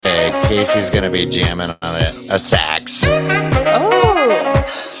Casey's going to be jamming on a sax. Oh.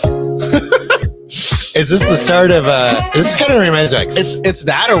 Is this the start of this kind of reminds me like It's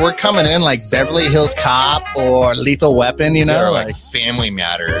that, or we're coming in like Beverly Hills Cop or Lethal Weapon, you know, or like Family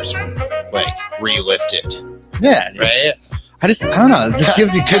Matters, like relifted, yeah, right? I don't know. It just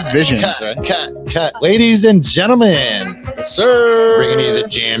gives you good visions, right? Cut. Ladies and gentlemen, Yes, sir. bringing you the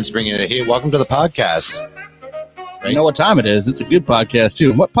jams, bringing you the heat. Welcome to the podcast. You know what time it is? It's a good podcast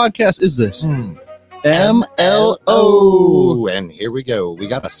too. And what podcast is this? MLO. MLO. And here we go. We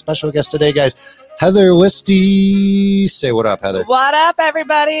got a special guest today, guys. Heather Listy. Say what up, Heather. What up,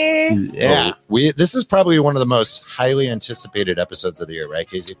 everybody? Yeah, This is probably one of the most highly anticipated episodes of the year, right,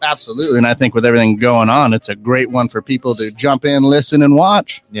 Casey? absolutely. And I think with everything going on, it's a great one for people to jump in, listen, and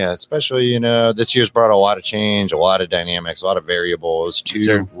watch. Yeah, especially, this year's brought a lot of change, a lot of dynamics, a lot of variables to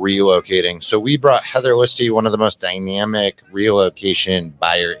Sure. relocating. So we brought Heather Listy, one of the most dynamic relocation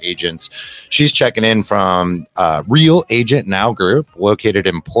buyer agents. She's checking in from Real Agent Now Group, located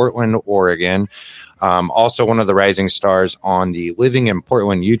in Portland, Oregon. Also one of the rising stars on the Living in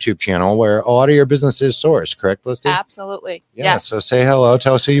Portland YouTube channel, where a lot of your business is sourced, correct, Listy? Absolutely. Yeah, Yes. so say hello,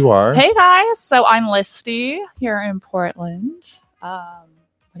 tell us who you are. Hey, guys. So I'm Listy here in Portland.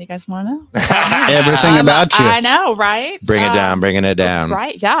 What do you guys want to know? Everything about you. I know, right? Bringing it down.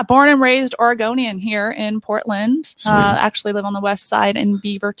 Right. Yeah. Born and raised Oregonian here in Portland. Sweet. Actually live on the west side in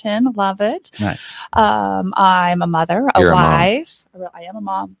Beaverton. Love it. Nice. I'm a mother, You're a mom. wife. I am a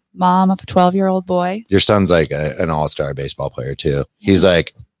mom of a 12-year-old boy. Your son's like an all-star baseball player too. He's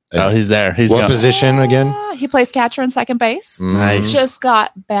like, Oh, he's there. He's what going. position again? He plays catcher and second base. Nice. Just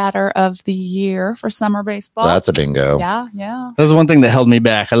got batter of the year for summer baseball. That's a bingo. Yeah. That was one thing that held me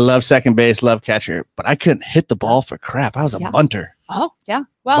back. I love second base, love catcher, but I couldn't hit the ball for crap. I was a Yeah. bunter. Oh, yeah.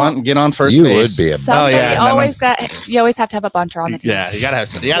 Well, Bunt and get on first You base. would be a somebody and then you always have to have a bunter on the team. Yeah, you gotta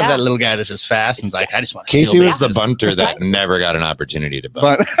have Yeah. that little guy that's just fast and is like, I just want to. Casey was the bunter that never got an opportunity to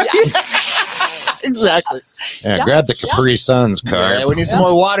bunt. But exactly. Yeah, Yeah. grab the Capri Suns, Carp. Yeah, we need some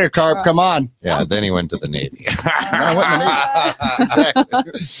more water, Carp. Come on. Yeah, then he went to the Navy. I went in the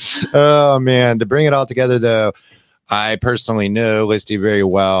Navy. Exactly. Oh, man. To bring it all together, though, I personally know Listy very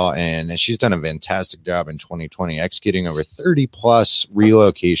well, and she's done a fantastic job in 2020 executing over 30 plus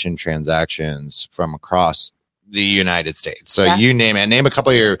relocation transactions from across the United States. So Yes. you name it. Name a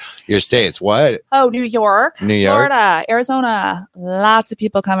couple of your states. What? Oh, New York, New York? Florida, Arizona. Lots of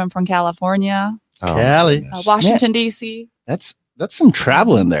people coming from California, Oh, Cali. goodness. Washington, D.C. That's some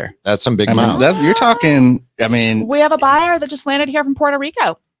travel in there. That's some big I mean, miles. you're talking. I mean, We have a buyer that just landed here from Puerto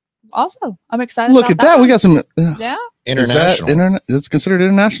Rico. Also, I'm excited. look about at that. We got some. Yeah, International. It's considered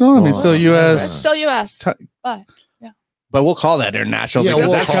international. I mean, Well, still it's U.S. it's still U.S. T- But we'll call that international Yeah, because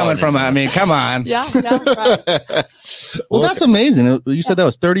we'll that's call coming it from. I mean, come on. Yeah, right. Well, that's amazing. You said that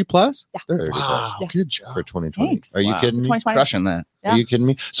was 30 plus. 30 Wow, Yeah. good job. for 2020. Thanks. Are you Wow. kidding me? 2020. Crushing that. Yeah. Are you kidding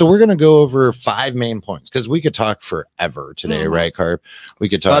me? So we're going to go over 5 main points because we could talk forever today, Mhm. right, Carp? We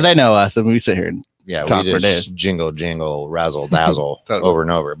could talk. Well, they know us, and we sit here. And Yeah, talk we for just days. jingle, razzle, dazzle Totally. over and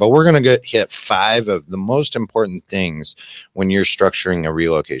over. But we're going to hit 5 of the most important things when you're structuring a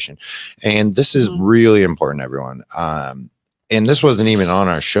relocation. And this is Mhm. really important, everyone. And this wasn't even on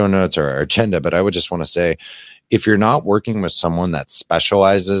our show notes or our agenda, but I would just want to say, if you're not working with someone that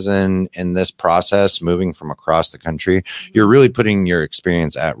specializes in this process, moving from across the country, you're really putting your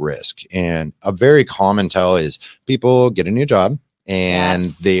experience at risk. And a very common tell is people get a new job and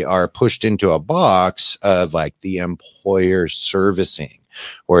Yes. they are pushed into a box of like the employer servicing,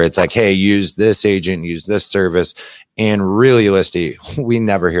 where it's like, hey, use this agent, use this service. And really, Listy, we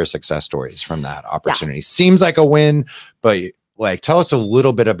never hear success stories from that opportunity. Seems like a win, but like, tell us a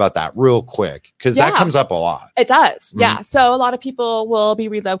little bit about that real quick, because that Yeah. comes up a lot. It does. Mm-hmm. Yeah. So a lot of people will be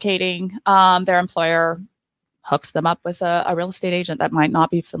relocating. Their employer hooks them up with a real estate agent that might not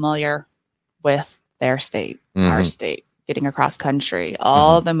be familiar with their state, our Mhm. state, getting across country,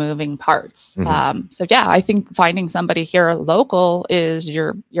 all the moving parts. Mhm. So yeah, I think finding somebody here local is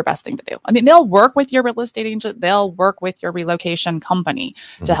your best thing to do. I mean, they'll work with your real estate agent. They'll work with your relocation company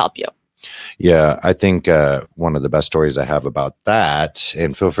to Mhm. help you. Yeah, I think one of the best stories I have about that,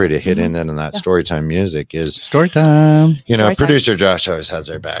 and feel free to hit in on that Yeah. story time music, is, story time. you know, Story time. producer Josh always has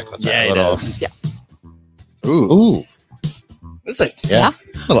their back with Yeah, that he little. does. Yeah. Ooh, Ooh, it's like yeah.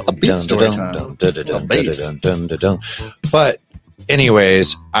 little upbeat story time. But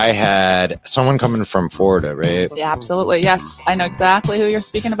anyways, I had someone coming from Florida, right? Yeah, absolutely. Yes. I know exactly who you're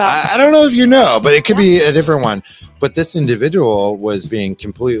speaking about. I don't know if you know, but it could be a different one. But this individual was being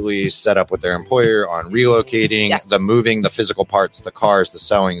completely set up with their employer on relocating, Yes. the moving, the physical parts, the cars, the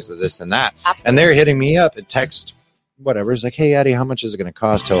sewings, the this and that. Absolutely. And they're hitting me up and text whatever. It's like, hey, Eddie, how much is it going to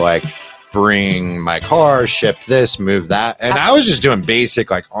cost to like bring my car, ship this, move that? And I was just doing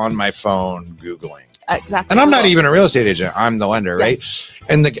basic, like on my phone, Googling. Exactly. And I'm not even a real estate agent. I'm the lender, right?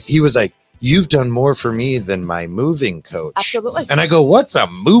 And he was like, you've done more for me than my moving coach. Absolutely. And I go, what's a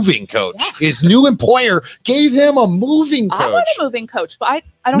moving coach? Yeah. His new employer gave him a moving coach. I want a moving coach, but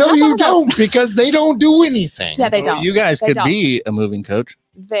I don't No, have you one of those. don't, because they don't do anything. Yeah, they don't. You guys They could don't. be a moving coach.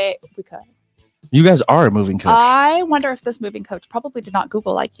 We could. You guys are a moving coach. I wonder if this moving coach probably did not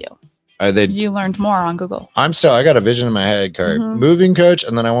Google like you. You learned more on Google. I got a vision in my head card. Mhm. Moving coach,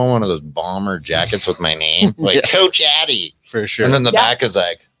 and then I want one of those bomber jackets with my name. Like Yeah. Coach Addy. For sure. And then the Yeah. back is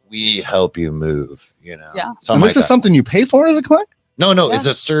like, we help you move, Yeah. and Something this like is something you pay for as a client? No, Yeah. it's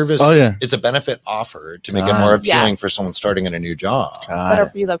a service. Oh, yeah. It's a benefit offer to make it more appealing Yes. for someone starting in a new job. But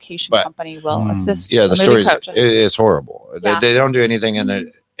a relocation But- company will Mm. assist. Yeah, the moving story coach. is horrible. Yeah. They don't do anything in it.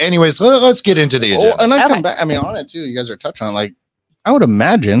 Anyways, let's get into the agenda. And I Okay. come back. I mean, on it too. You guys are touching on like, I would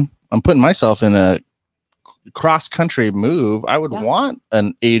imagine I'm putting myself in a cross country move. I would Yeah. want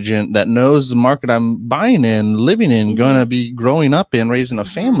an agent that knows the market I'm buying in, living in, Mhm. going to be growing up in, raising a Mhm.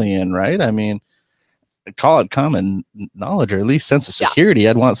 family in. Right? I mean, call it common knowledge or at least sense of Yeah. security.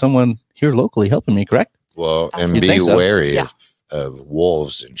 I'd want someone here locally helping me. Correct? Well, and You'd be think so. wary Yeah. of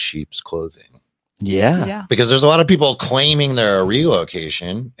wolves in sheep's clothing. Yeah. Yeah. Because there's a lot of people claiming they're a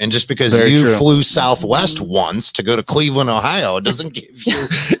relocation, and just because Very you true. flew Southwest once to go to Cleveland, Ohio, doesn't give you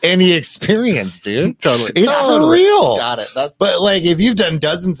any experience, dude. Totally. It's for real. Got it. That's But like, if you've done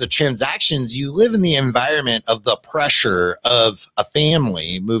dozens of transactions, you live in the environment of the pressure of a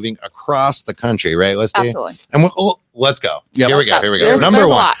family moving across the country, right? Absolutely. And let's go. Yep. Here we go. So Here we go. there's Number a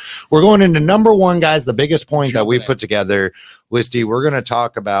one. lot. We're going into number one, guys. The biggest point that we Jumping in. put together, Listy. We're going to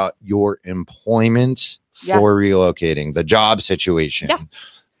talk about your employment Yes. for relocating, the job situation. Yeah.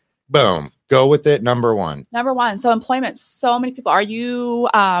 Boom. Go with it. Number one. Number one. So employment. So many people. Are you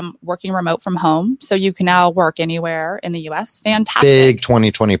working remote from home? So you can now work anywhere in the U.S. Fantastic. Big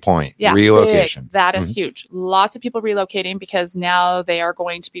 2020 point. Yeah, Relocation. big. That is huge. Lots of people relocating because now they are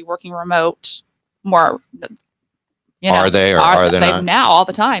going to be working remote more. Are they or are they not? Now all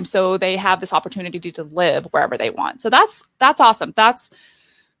the time? So they have this opportunity to live wherever they want. So that's awesome.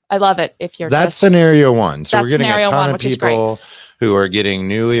 I love it. If you're That's scenario one. So that's we're getting a scenario ton one, of which is great. people who are getting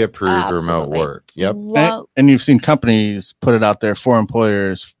newly approved remote Absolutely. work. Yep. Well, and you've seen companies put it out there for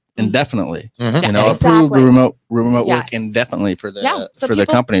employers indefinitely. Mhm. You know, exactly. approve the remote work Yes. indefinitely for the so for the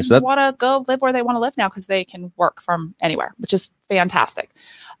people company. So that, want to go live where they want to live now because they can work from anywhere, which is fantastic.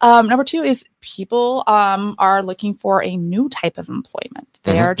 Number two is people are looking for a new type of employment.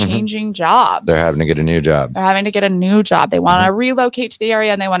 They Mhm, are mhm. changing jobs. They're having to get a new job. They're having to get a new job. They want to relocate to the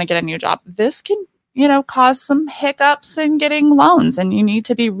area and they want to get a new job. This can, cause some hiccups in getting loans. And you need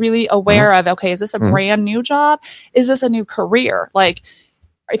to be really aware of, okay, is this a Mhm. brand new job? Is this a new career? Like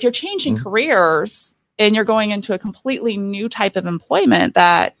if you're changing Mhm. careers and you're going into a completely new type of employment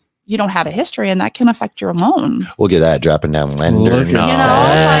that you don't have a history and that can affect your loan. We'll get that dropping down lender Look at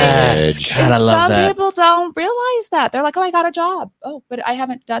knowledge. that. God, I And love some that. people don't realize that. They're like, oh, I got a job. Oh, but I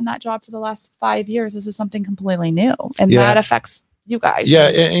haven't done that job for the last 5 years. This is something completely new. And Yeah. that affects you guys. Yeah,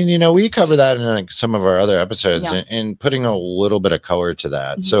 and we cover that in like some of our other episodes, Yeah. and putting a little bit of color to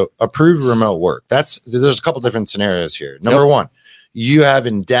that. Mhm. So, approved remote work. There's a couple different scenarios here. Number one, you have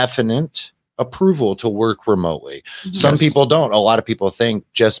indefinite approval to work remotely. Mhm. Some Yes. people don't. A lot of people think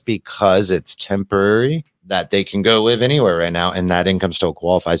just because it's temporary that they can go live anywhere right now, and that income still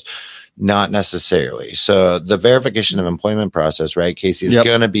qualifies. Not necessarily. So the verification of employment process, right, Casey, is Yep.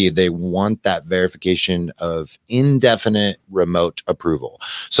 going to be they want that verification of indefinite remote approval.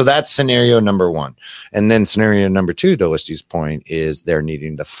 So that's scenario number one. And then scenario number two, to Listy's point, is they're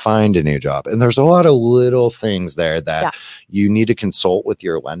needing to find a new job. And there's a lot of little things there that you need to consult with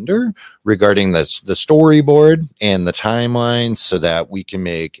your lender regarding the storyboard and the timeline so that we can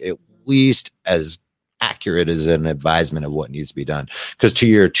make at least as accurate as an advisement of what needs to be done. Because to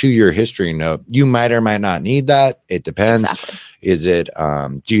your 2-year history note, you might or might not need that. It depends. Exactly. Is it,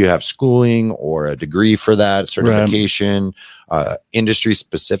 do you have schooling or a degree for that certification? Industry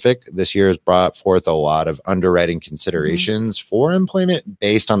specific. This year has brought forth a lot of underwriting considerations for employment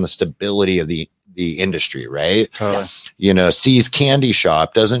based on the stability of the industry, right? Totally. C's Candy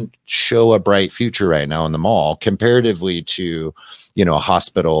Shop doesn't show a bright future right now in the mall comparatively to, a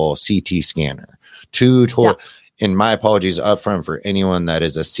hospital CT scanner. And my apologies upfront for anyone that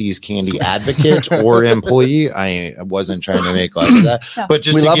is a C's Candy advocate or employee. I wasn't trying to make light of that, No. but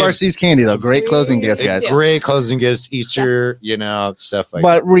just We to love give our C's Candy though. Great closing gifts, guys. Yeah. great closing gifts, Easter, stuff like that.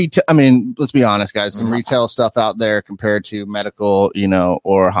 But retail, I mean, let's be honest, guys. Some Mhm. retail stuff out there compared to medical,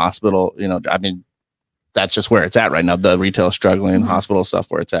 or hospital, I mean, that's just where it's at right now. The retail is struggling, hospital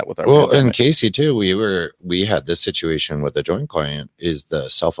stuff where it's at with our. Well, pandemic. and Casey too, we had this situation with a joint client is the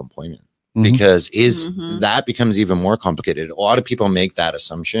self-employment. Mhm. Because Mhm. that becomes even more complicated. A lot of people make that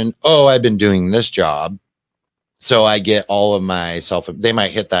assumption. Oh, I've been doing this job, so I get all of my they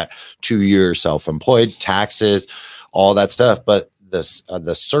might hit that 2-year self-employed taxes, all that stuff. But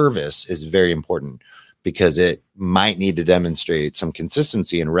the service is very important because it might need to demonstrate some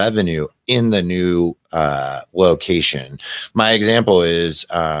consistency in revenue in the new location. My example is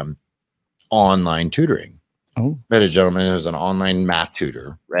online tutoring. Oh, Met a gentleman who's an online math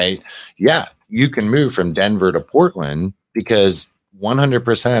tutor, right? Yeah, you can move from Denver to Portland because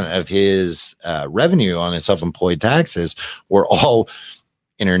 100% of his revenue on his self-employed taxes were all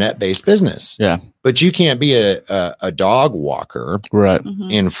internet-based business. Yeah. But you can't be a dog walker right.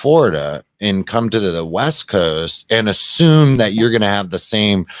 Mhm. in Florida and come to the West Coast and assume that you're going to have the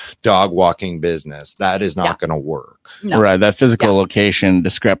same dog walking business. That is not going to work. No. Right. That physical location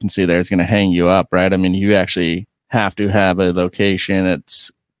discrepancy there is going to hang you up, right? I mean, you actually have to have a location.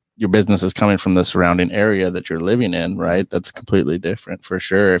 It's your business is coming from the surrounding area that you're living in, right? That's completely different for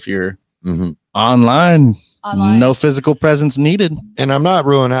sure. If you're Mm-hmm. online, Online. no physical presence needed. And I'm not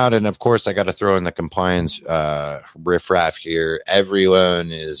ruling out, and of course, I got to throw in the compliance riffraff here. Every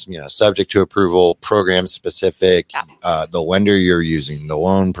loan is, subject to approval, program specific, the lender you're using, the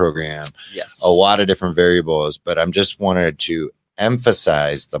loan program, Yes. a lot of different variables. But I'm just wanted to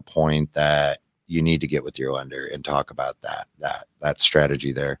emphasize the point that you need to get with your lender and talk about that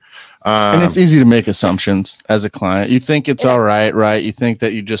strategy there. And it's easy to make assumptions as a client. You think it's It all is. right? You think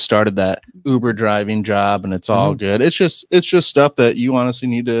that you just started that Uber driving job and it's all good. It's just stuff that you honestly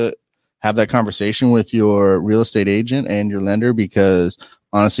need to have that conversation with your real estate agent and your lender, because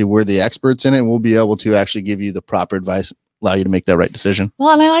honestly, we're the experts in it. And we'll be able to actually give you the proper advice, allow you to make that right decision.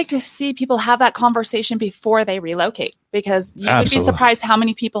 Well, and I like to see people have that conversation before they relocate, because you would Absolutely. be surprised how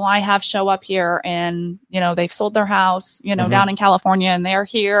many people I have show up here and, they've sold their house, down in California, and they're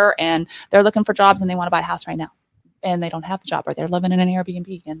here and they're looking for jobs and they want to buy a house right now and they don't have the job, or they're living in an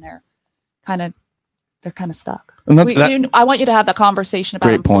Airbnb and they're kind of stuck. And that's I want you to have that conversation about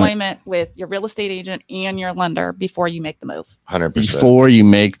Great point. employment with your real estate agent and your lender before you make the move. 100%. before you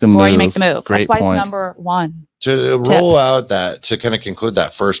make the move. Great That's why point. it's number one. To roll out that, to kind of conclude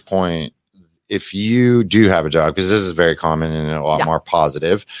that first point, if you do have a job, because this is very common and a lot more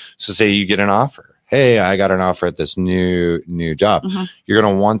positive. So say you get an offer. Hey, I got an offer at this new job. Mhm. You're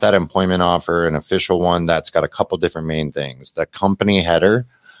going to want that employment offer, an official one that's got a couple different main things: the company header,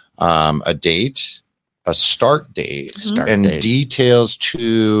 a date, a start date, and details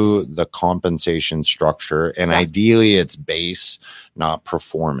to the compensation structure. And ideally it's base, not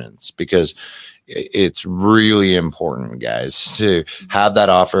performance, because it's really important, guys, to have that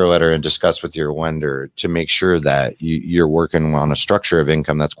offer letter and discuss with your lender to make sure that you're working on a structure of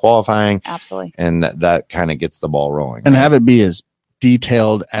income that's qualifying. Absolutely. And that kind of gets the ball rolling. And have it be as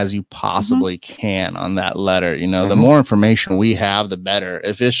detailed as you possibly can on that letter. The more information we have, the better.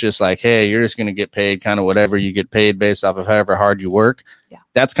 If it's just like, hey, you're just going to get paid kind of whatever you get paid based off of however hard you work,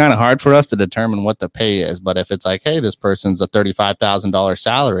 that's kind of hard for us to determine what the pay is. But if it's like, hey, this person's a $35,000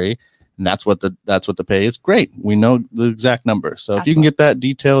 salary, and that's what the pay is, great. We know the exact number. So if you can get that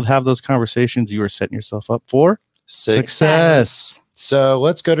detailed, have those conversations, you are setting yourself up for success. So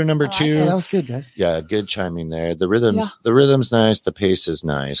let's go to number 2. That was good, guys. Yeah, good chiming there. The rhythm's nice. The pace is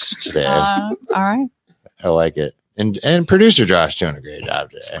nice today. All right. I like it. And producer Josh doing a great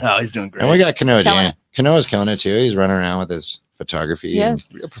job today. Oh, he's doing great. And we got Kanoa. Killing it. Kanoa's killing it too. He's running around with his photography.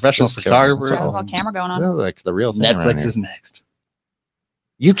 Yes. A professional Just photographer. There's a little camera going on. Like the real thing. Netflix is next.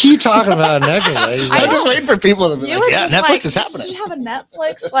 You keep talking about Netflix. I I'm know. just waiting for people to be You like, were yeah, just Netflix is Did happening. you have a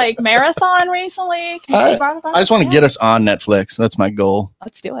Netflix marathon recently? Can you brought it up? I just want to get us on Netflix. That's my goal.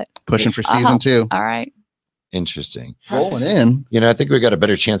 Let's do it. Pushing for season 2. All right. Interesting. Rolling in. I think we got a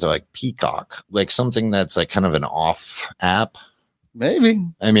better chance of like Peacock, like something that's like kind of an off app. Maybe.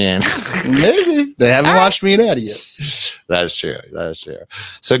 I mean, Maybe. They haven't watched me an ad yet. that's true. That's true.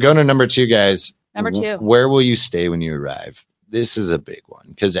 So going to number 2, guys. Number 2. Where will you stay when you arrive? This is a big one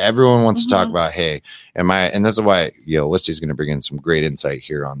because everyone wants to talk about, hey, and this is why, Listy's going to bring in some great insight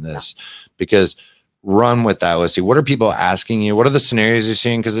here on this, because run with that, Listy. What are people asking you? What are the scenarios you're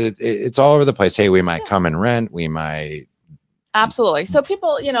seeing? Because it's all over the place. Hey, we might come and rent. We might. Absolutely. So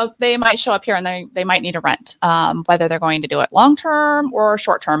people, they might show up here and they might need a rent, whether they're going to do it long-term or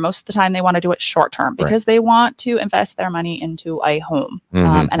short-term. Most of the time they want to do it short-term because they want to invest their money into a home.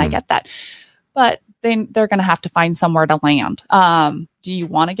 And I get that. but then they're going to have to find somewhere to land. Do you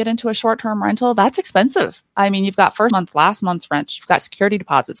want to get into a short-term rental? That's expensive. I mean, you've got first month, last month's rent, you've got security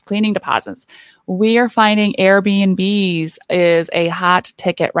deposits, cleaning deposits. We are finding Airbnbs is a hot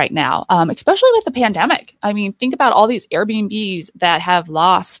ticket right now, especially with the pandemic. I mean, think about all these Airbnbs that have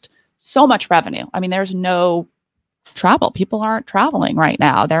lost so much revenue. I mean, there's no travel. People aren't traveling right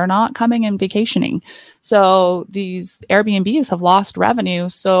now. They're not coming and vacationing. So these Airbnbs have lost revenue.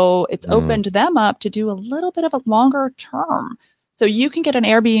 So it's opened them up to do a little bit of a longer term. So you can get an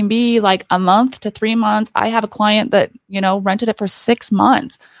Airbnb like a month to 3 months. I have a client that, rented it for 6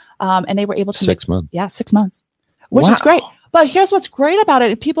 months. And they were able to 6 months. Yeah, 6 months, which is great. But here's what's great about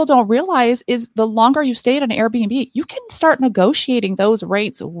it. People don't realize is the longer you stay at an Airbnb, you can start negotiating those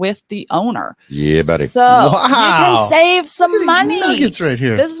rates with the owner. Yeah, buddy. So you can save some money. Nuggets right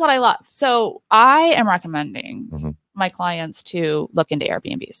here. This is what I love. So I am recommending my clients to look into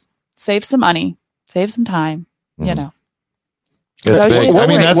Airbnbs, save some money, save some time, That's big. I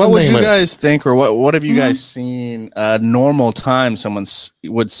mean, that's what would you with- guys think, or what have you guys seen normal time someone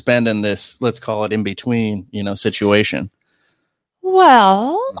would spend in this, let's call it in between, situation?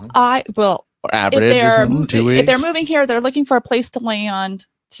 Well, Or average or something, 2 weeks? if they're moving here, they're looking for a place to land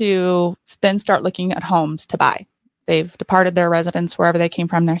to then start looking at homes to buy. They've departed their residence wherever they came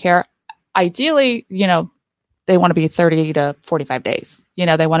from. They're here. Ideally, they want to be 30 to 45 days.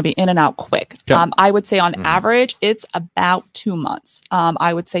 They want to be in and out quick. Okay. I would say on average, it's about 2 months.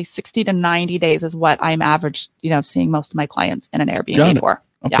 I would say 60 to 90 days is what I'm average, seeing most of my clients in an Airbnb for.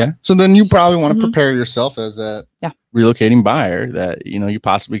 Okay. Yeah. So then you probably want to prepare yourself as a relocating buyer that, you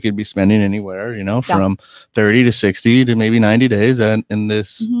possibly could be spending anywhere, from 30 to 60 to maybe 90 days in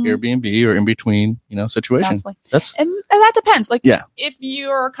this Airbnb or in between, situation. Absolutely. And that depends. Like, Yeah. if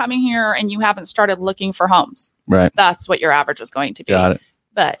you're coming here and you haven't started looking for homes, right. that's what your average is going to be. Got it.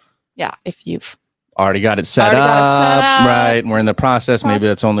 But yeah, if you've Already got it set up, right? And we're in the process. Maybe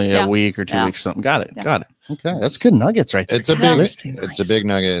that's only a week or 2 weeks or something. Got it. Got it. Okay, that's good nuggets right there. It's a big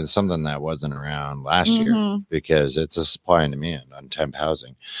nugget. It's something that wasn't around last year because it's a supply and demand on temp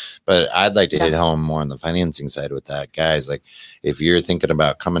housing. But I'd like to hit home more on the financing side with that, guys. Like, if you're thinking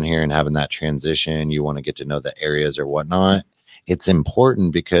about coming here and having that transition, you want to get to know the areas or whatnot. It's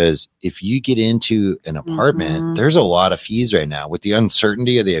important because if you get into an apartment, there's a lot of fees right now. With the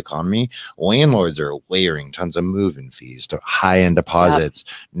uncertainty of the economy, landlords are layering tons of move-in fees to high-end deposits,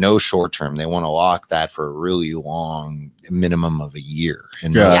 no short-term. They want to lock that for a really long minimum of a year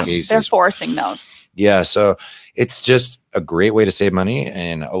in most cases. They're forcing those. Yeah, so it's just a great way to save money.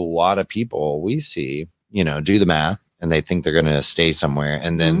 And a lot of people we see, do the math. And they think they're going to stay somewhere.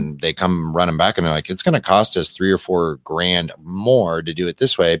 And then they come running back and they're like, it's going to cost us $3 or $4 grand more to do it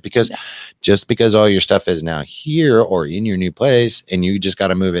this way. Because just because all your stuff is now here or in your new place and you just got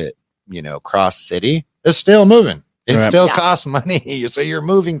to move it, cross city, it's still moving. It still costs money. So you're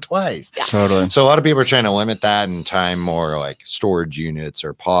moving twice. Yeah. Totally. So a lot of people are trying to limit that and time more like storage units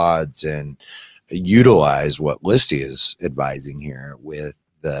or pods and utilize what Listy is advising here with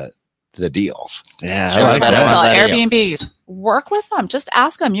the deals. Yeah, I like that. Airbnbs. Work with them. Just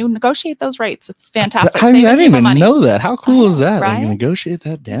ask them. You negotiate those rates. It's fantastic. I didn't even know that. How cool is that? Right? Like, negotiate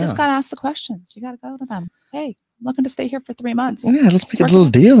that down. You just got to ask the questions. You got to go to them. Hey, I'm looking to stay here for 3 months. Yeah, let's make a little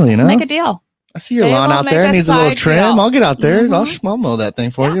deal, Let's make a deal. I see your lawn out there. It needs a little trim. I'll get out there. I'll mow that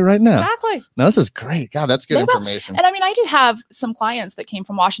thing for you right now. Exactly. No, this is great. God, that's good information. And I mean, I did have some clients that came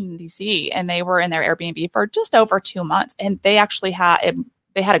from Washington, D.C., and they were in their Airbnb for just over 2 months. And they actually had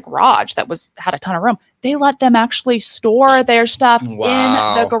a garage that had a ton of room. They let them actually store their stuff in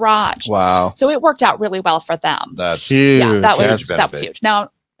the garage. Wow. So it worked out really well for them. That's huge. Yeah, that was huge. Now,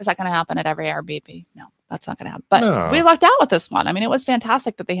 is that going to happen at every Airbnb? No, that's not going to happen. But we lucked out with this one. I mean, it was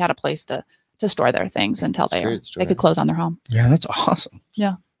fantastic that they had a place to store their things until they could close on their home. Yeah, that's awesome.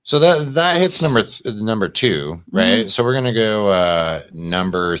 Yeah. So that hits number 2, right? So we're gonna go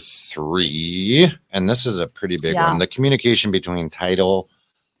number 3, and this is a pretty big one. The communication between title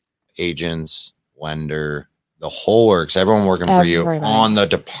agents, lender, the whole works. Everyone working for you on the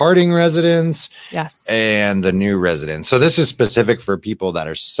departing residence, and the new residence. So this is specific for people that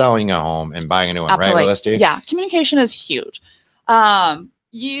are selling a home and buying a new one, right, Leslie? Yeah, communication is huge.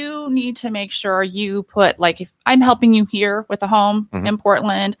 You need to make sure you put, like, if I'm helping you here with a home in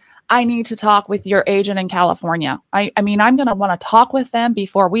Portland, I need to talk with your agent in California. I mean, I'm going to want to talk with them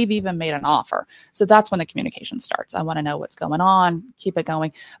before we've even made an offer. So that's when the communication starts. I want to know what's going on, keep it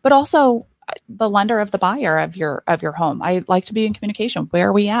going. But also the lender of the buyer of your home. I like to be in communication. Where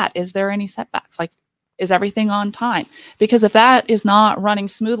are we at? Is there any setbacks? Like, Is everything on time? Because if that is not running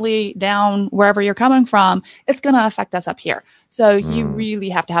smoothly down wherever you're coming from, it's going to affect us up here. So you really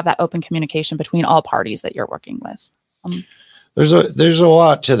have to have that open communication between all parties that you're working with. There's a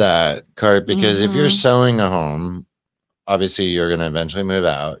lot to that, Cart, because if you're selling a home, obviously you're going to eventually move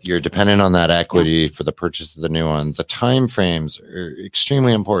out. You're dependent on that equity for the purchase of the new one. The time frames are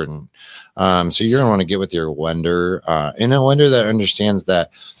extremely important. So you're going to want to get with your lender, and a lender that understands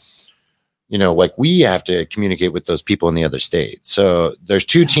that, you know, like we have to communicate with those people in the other state. So there's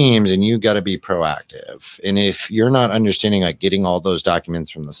two teams and you got to be proactive. And if you're not understanding, like getting all those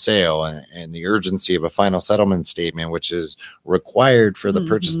documents from the sale and the urgency of a final settlement statement, which is required for the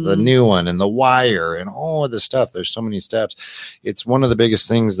purchase of the new one, and the wire and all of this stuff, there's so many steps. It's one of the biggest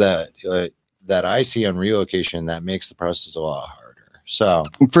things that I see on relocation that makes the process a lot harder. So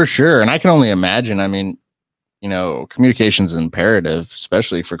for sure. And I can only imagine, I mean, you know, communication is imperative,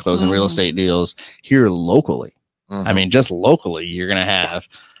 especially for closing real estate deals here locally. I mean, just locally, you're going to have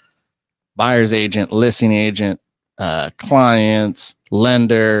buyer's agent, listing agent, clients,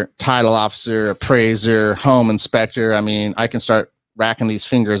 lender, title officer, appraiser, home inspector. I mean, I can start racking these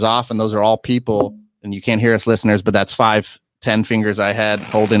fingers off, and those are all people. And you can't hear us, listeners, but that's 5-10 fingers I had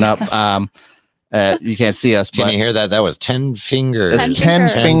holding up. You can't see us, but can you hear that? That was 10 fingers. It's 10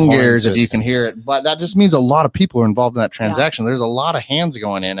 fingers if you can hear it. But that just means a lot of people are involved in that transaction. There's a lot of hands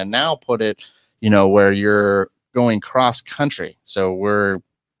going in, and now put it, you know, where you're going cross country. So we're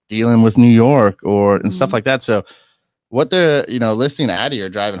dealing with New York and stuff like that. So what the, you know, listing ad or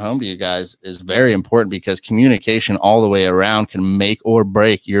driving home to you guys is very important, because communication all the way around can make or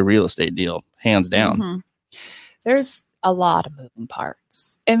break your real estate deal, hands down. There's a lot of moving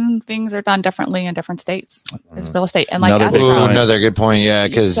parts, and things are done differently in different states. It's real estate. And like another good point. Yeah.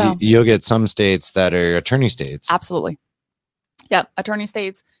 Cause you'll get some states that are attorney states. Absolutely. Yeah. Attorney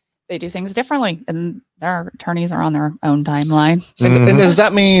states, they do things differently, and their attorneys are on their own timeline. And does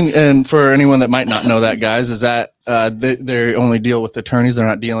that mean, and for anyone that might not know that, guys, is that they only deal with attorneys? They're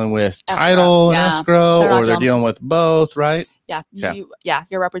not dealing with title and escrow, or they're dealing with both, right? Yeah.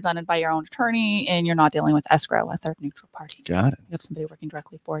 You're represented by your own attorney, and you're not dealing with escrow, a third neutral party. Got it. You have somebody working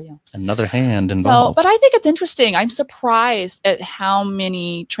directly for you. Another hand involved. But I think it's interesting. I'm surprised at how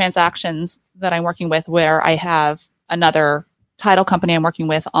many transactions that I'm working with where I have another title company I'm working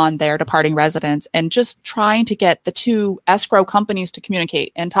with on their departing residents, and just trying to get the two escrow companies to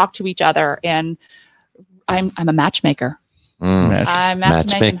communicate and talk to each other. And I'm a matchmaker. I'm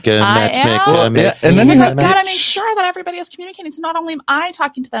matchmaker. And then you've got to make sure that everybody is communicating. It's not only I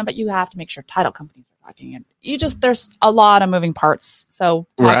talking to them, but you have to make sure title companies are talking. And there's a lot of moving parts. So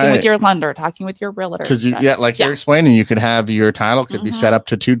talking with your lender, talking with your realtor. Because you're explaining, you could have your title could be set up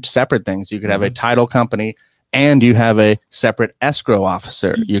to two separate things. You could have a title company, and you have a separate escrow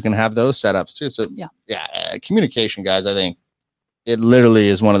officer. You can have those setups too. So communication, guys, I think it literally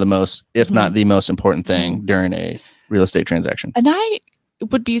is one of the most, if not the most important thing during a real estate transaction. And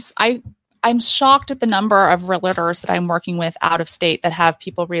I'm shocked at the number of realtors that I'm working with out of state that have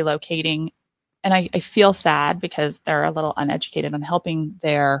people relocating. And I feel sad, because they're a little uneducated on helping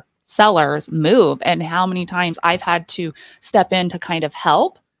their sellers move, and how many times I've had to step in to kind of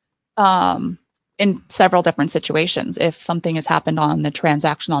help in several different situations if something has happened on the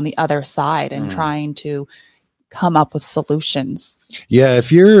transaction on the other side, and trying to come up with solutions. Yeah.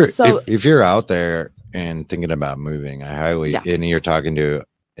 If you're out there and thinking about moving, I highly, and you're talking to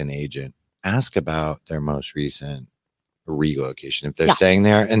an agent, ask about their most recent relocation if they're staying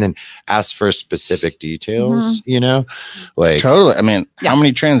there, and then ask for specific details, you know, like totally. I mean, how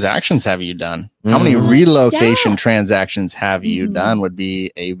many transactions have you done? How many relocation transactions have you done would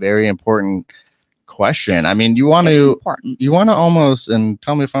be a very important question. I mean, you want to almost, and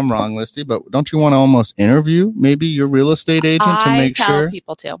tell me if I'm wrong, Listy, but don't you want to almost interview maybe your real estate agent to make sure? I tell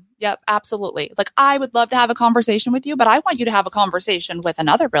people to. Yep, absolutely. Like, I would love to have a conversation with you, but I want you to have a conversation with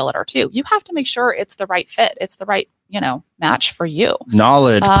another realtor too. You have to make sure it's the right fit. It's the right, match for you.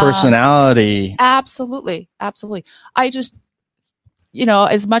 Knowledge, personality. Absolutely. Absolutely. I just,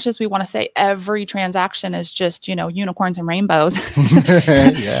 as much as we want to say every transaction is just, unicorns and rainbows,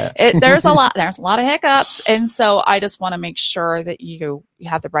 there's a lot of hiccups. And so I just want to make sure that you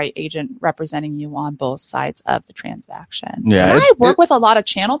have the right agent representing you on both sides of the transaction. Yeah. And I work with a lot of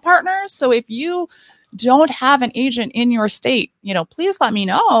channel partners. So if you don't have an agent in your state, please let me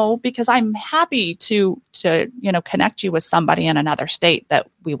know, because I'm happy to connect you with somebody in another state that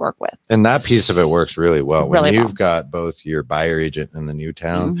we work with. And that piece of it works really well. When you've got both your buyer agent in the new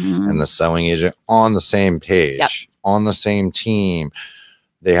town and the selling agent on the same page, on the same team,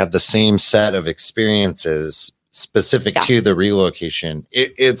 they have the same set of experiences. specific Yeah. to the relocation,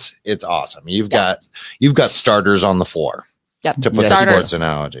 it's awesome. You've got starters on the floor. Yep. To put the Starters. sports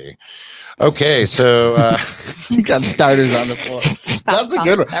analogy. Okay, so You got starters on the floor. That's a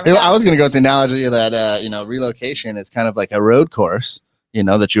good one. There we go. I was going to go with the analogy that relocation. It's kind of like a road course,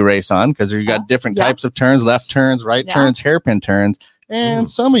 that you race on because you got different yeah. types of turns, left turns, right Yeah. turns, hairpin turns, and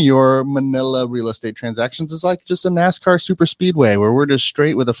some of your Manila real estate transactions is like just a NASCAR super speedway where we're just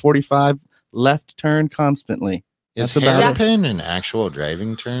straight with a 45 left turn constantly. is That's about it. hairpin an actual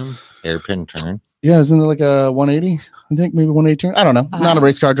driving term? Hairpin turn. Yeah, isn't it like a 180? I think maybe 180 turn. I don't know. Not a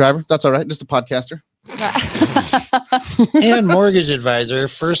race car driver. That's all right. Just a podcaster. And mortgage advisor,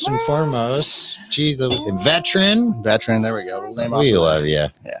 first and foremost. She's a veteran. Veteran. There we go. We'll name off We the love list. you.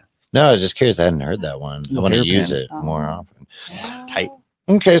 Yeah. No, I was just curious. I hadn't heard that one. I want to Hairpin. use it more often. Tight.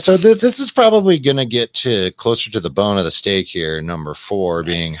 Okay, so this is probably going to get to closer to the bone of the steak here. Number 4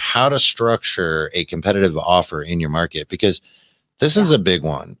 being how to structure a competitive offer in your market, because this is a big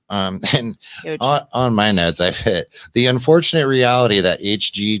one. And Huge. on my notes, I've hit the unfortunate reality that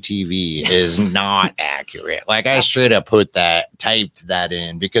HGTV is not accurate. Like I straight up typed that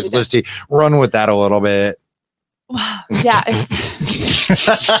in because Listy, run with that a little bit. Yeah, it's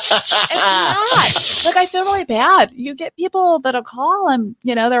not. Like I feel really bad. You get people that'll call and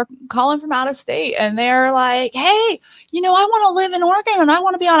they're calling from out of state and they're like, "Hey, I want to live in Oregon and I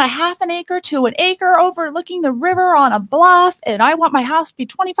want to be on a half an acre to an acre overlooking the river on a bluff, and I want my house to be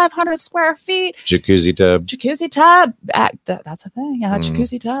 2,500 square feet, Jacuzzi tub. jacuzzi tub." That's a thing. Yeah,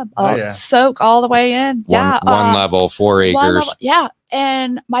 jacuzzi tub. Oh, yeah. Soak all the way in. One level, 4 acres. One level, yeah,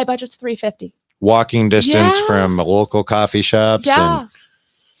 and my budget's $350. Walking distance Yeah. from local coffee shops. Yeah. And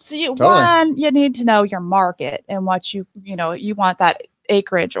So you Totally. you need to know your market and what you want that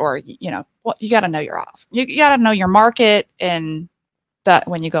acreage, or you got to know your off. You got to know your market, and that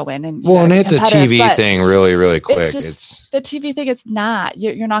when you go in and and hit the competitive, TV but thing really, really quick. It's just the TV thing. It's not.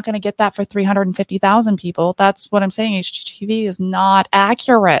 You're not going to get that for 350,000 people. That's what I'm saying. HGTV is not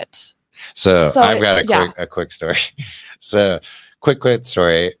accurate. So I've got yeah. a quick story. So quick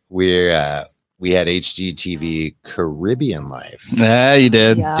story. We had HGTV Caribbean Life. Yeah, you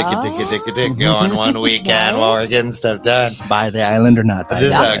did. Yeah. Tick, going one weekend while we're getting stuff done. Buy the island or not. This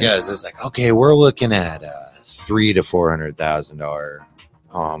is how it goes. It's like, okay, we're looking at $300,000 to $400,000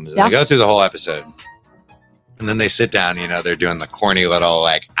 homes. And Yeah. they go through the whole episode. And then they sit down, they're doing the corny little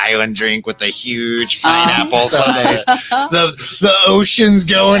like island drink with the huge pineapple sundae. The ocean's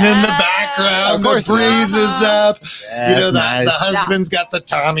going in the background. Of course. The breeze is up. That's The nice. husband's got the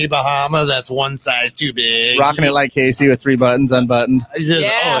Tommy Bahama that's one size too big. Rocking it like Casey with 3 buttons unbuttoned. Just,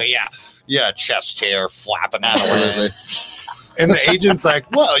 Yeah. Oh yeah. Yeah, chest hair flapping out of it. And the agent's like,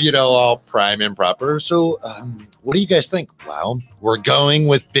 well, all prime and proper. So what do you guys think? Well, we're going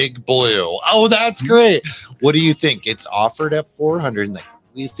with Big Blue. Oh, that's great. What do you think? It's offered at 400. And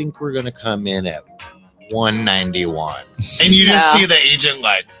we think we're going to come in at 191. And you just Yeah. see the agent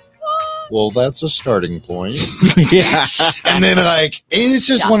like, well, that's a starting point. Yeah. And then it's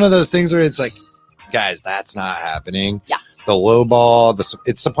just Yeah. one of those things where it's like, guys, that's not happening. Yeah. The low ball,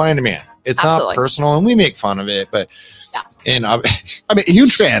 it's supply and demand. It's Absolutely. not personal, and we make fun of it, but Yeah. and I mean,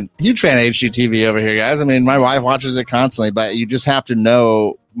 huge fan of HGTV over here, guys. I mean, my wife watches it constantly, but you just have to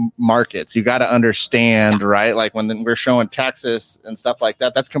know markets. You got to understand, right? Like when we're showing Texas and stuff like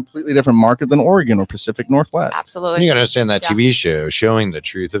that, that's completely different market than Oregon or Pacific Northwest. Absolutely. you gotta understand that Yeah. TV show showing the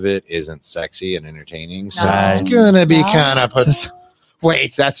truth of it isn't sexy and entertaining. So No. it's gonna be No. kind of put.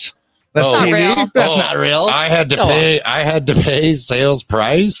 Wait, that's Oh. not TV? real. That's Oh, not real. I had to Go pay sales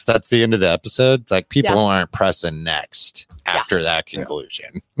price. That's the end of the episode. Like people Yeah. aren't pressing next after that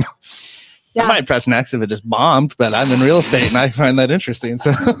conclusion. I Yes. might press next if it just bombed, but I'm in real estate and I find that interesting.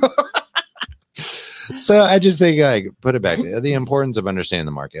 So So I just think put it back the importance of understanding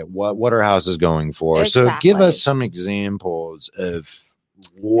the market. What are houses going for? So give Exactly. us some examples of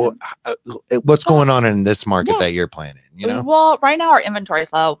what's going on in this market Yeah. that you're planning. Well, right now our inventory is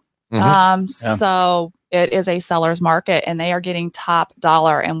low. Mhm. Yeah. So it is a seller's market and they are getting top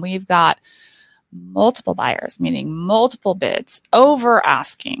dollar, and we've got multiple buyers, meaning multiple bids over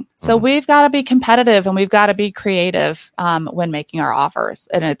asking. So Mhm. we've got to be competitive and we've got to be creative when making our offers.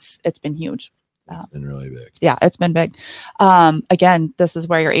 And it's been huge. It's been really big. Yeah, it's been big. Again, this is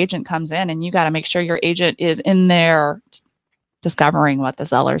where your agent comes in, and you got to make sure your agent is in there discovering what the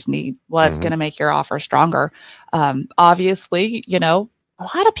sellers need, what's Mhm. going to make your offer stronger. Obviously,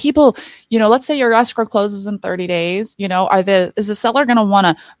 a lot of people, let's say your escrow closes in 30 days, is the seller going to want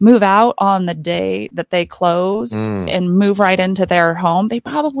to move out on the day that they close and move right into their home? They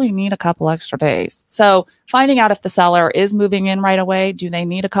probably need a couple extra days. So finding out if the seller is moving in right away, do they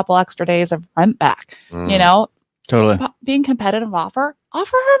need a couple extra days of rent back? Totally. being competitive offer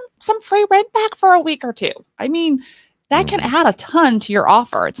them some free rent back for a week or two. I mean, that can add a ton to your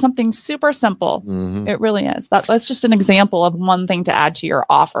offer. It's something super simple. It really is. That's just an example of one thing to add to your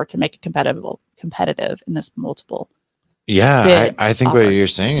offer to make it competitive in this multiple. Yeah, I think what you're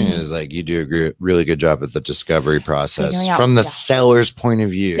saying is like you do a really good job at the discovery process from the seller's point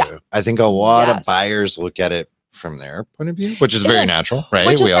of view. Yeah. I think a lot of buyers look at it from their point of view, which is very natural, right?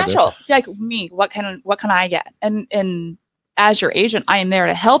 Which is natural. Like me, what can I get? And as your agent, I am there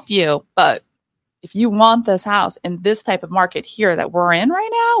to help you. But if you want this house in this type of market here that we're in right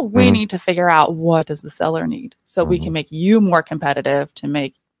now, we need to figure out what does the seller need so we can make you more competitive to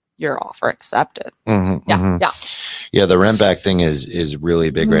make your offer accepted. Yeah. The rent back thing is really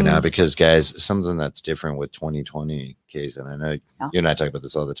big right now because, guys, something that's different with 2020 case, and I know you and I talk about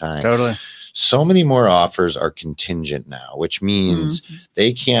this all the time. Totally. So many more offers are contingent now, which means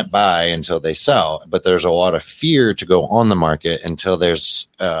they can't buy until they sell. But there's a lot of fear to go on the market until there's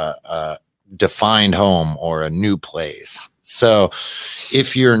a defined home or a new place. So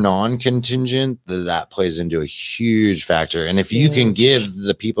if you're non-contingent, that plays into a huge factor. And if you can give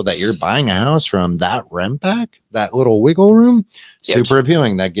the people that you're buying a house from that rent back, that little wiggle room, super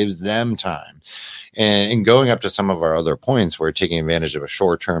appealing. That gives them time. And going up to some of our other points, we're taking advantage of a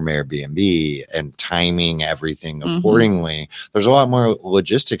short-term Airbnb and timing everything accordingly. There's a lot more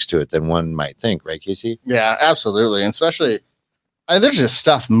logistics to it than one might think, right, Casey? Yeah, absolutely. And especially, there's just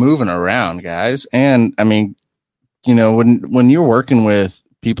stuff moving around, guys. And I mean, you know, when you're working with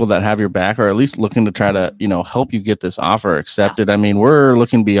people that have your back, or at least looking to try to, you know, help you get this offer accepted. I mean, we're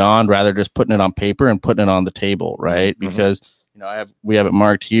looking beyond rather just putting it on paper and putting it on the table, right? Because, you know, we have it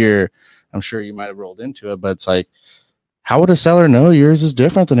marked here. I'm sure you might have rolled into it, but it's like, how would a seller know yours is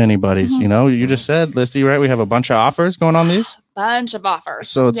different than anybody's? You know, you just said, Listy, right? We have a bunch of offers going on these. Bunch of offers.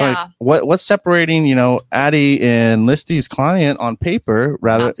 So it's like, what's separating, you know, Addie and Listy's client on paper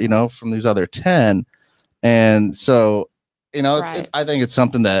rather, you know, from these other 10. And so, you know, I think it's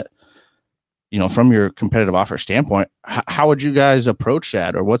something that, you know, from your competitive offer standpoint, how would you guys approach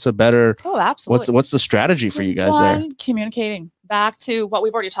that? Or what's a better, absolutely. What's the strategy for you guys there? Communicating. Back to what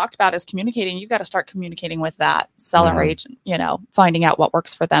we've already talked about is communicating. You've got to start communicating with that seller agent, you know, finding out what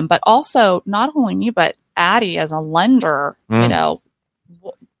works for them. But also not only me, but Addie as a lender, you know,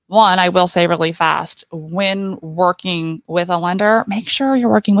 one, I will say really fast, when working with a lender, make sure you're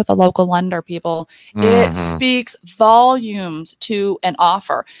working with a local lender, people. It speaks volumes to an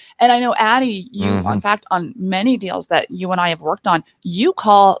offer. And I know, Addie, you, in fact, on many deals that you and I have worked on, you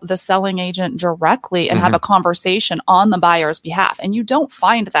call the selling agent directly and have a conversation on the buyer's behalf. And you don't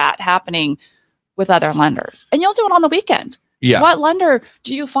find that happening with other lenders. And you'll do it on the weekend. Yeah. What lender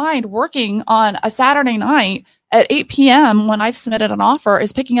do you find working on a Saturday night at 8 p.m. when I've submitted an offer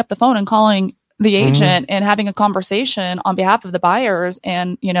is picking up the phone and calling the agent and having a conversation on behalf of the buyers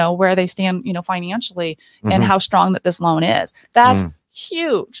and, you know, where they stand, you know, financially and how strong that this loan is. That's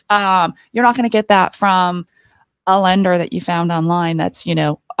huge. You're not going to get that from a lender that you found online that's, you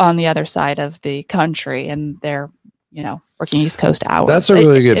know, on the other side of the country and they're, you know, working East Coast hours. That's a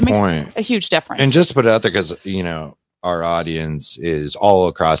really good point. A huge difference. And just to put it out there, because, you know, our audience is all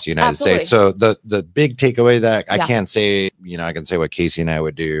across the United States. So the big takeaway that I can't say, you know, I can say what Casey and I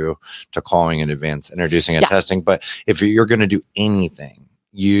would do to calling in advance, introducing a testing. But if you're going to do anything,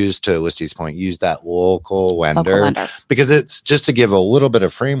 use, to Listy's point, use that local lender, because it's just to give a little bit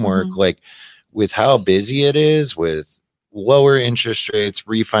of framework, like with how busy it is with lower interest rates,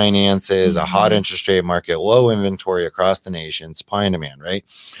 refinances, a hot interest rate market, low inventory across the nation, supply and demand, right?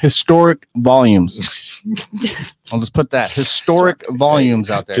 Historic volumes. I'll just put that historic volumes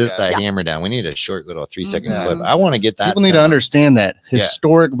out there. Just that hammer down. We need a short little 3-second clip. I want to get that. People need to understand that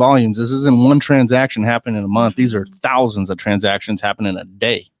historic volumes. This isn't one transaction happening in a month. These are thousands of transactions happening a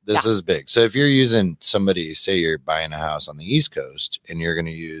day. This is big. So if you're using somebody, say you're buying a house on the East Coast and you're going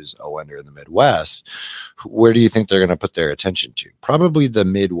to use a lender in the Midwest, where do you think they're going to put their attention to? Probably the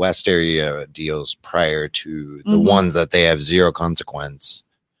Midwest area deals prior to the ones that they have zero consequence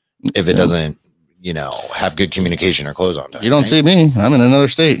if it doesn't, you know, have good communication or close on time. You don't see me. I'm in another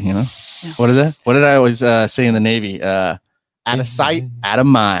state, you know. Yeah. What is that? What did I always say in the Navy? Out of sight, out of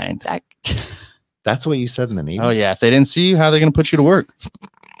mind. That's what you said in the Navy? Oh, yeah. If they didn't see you, how are they going to put you to work?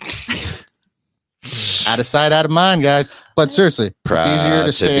 Out of sight, out of mind, guys. But seriously, proud it's easier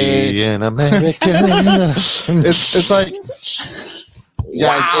to stay be in America. it's like,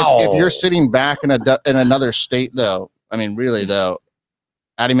 guys, if you're sitting back in another state, though, I mean, really, though,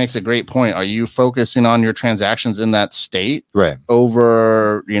 Addie makes a great point. Are you focusing on your transactions in that state Right.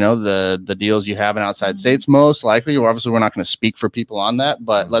 over, the deals you have in outside states? Most likely, or obviously we're not going to speak for people on that,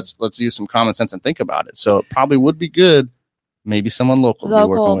 but let's use some common sense and think about it. So it probably would be good, maybe someone local to be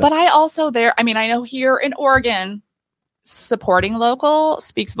working with. But I also I know here in Oregon, supporting local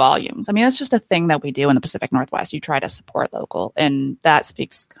speaks volumes. I mean, that's just a thing that we do in the Pacific Northwest. You try to support local, and that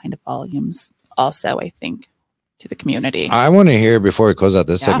speaks kind of volumes also, I think, to the community. I want to hear, before we close out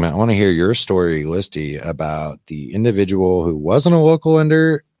this segment, I want to hear your story, Listy, about the individual who wasn't a local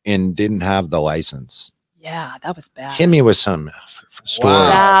lender and didn't have the license. Yeah, that was bad. Hit me with some story.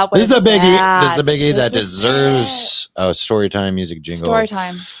 Wow. This is a biggie. Bad. This is a biggie that This was deserves a story time music jingle. Story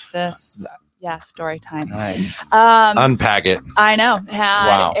time. Story time. Nice. Unpack it. I know. Had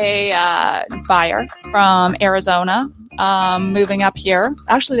Wow. a buyer from Arizona moving up here.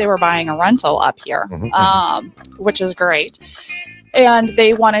 Actually, they were buying a rental up here, which is great. And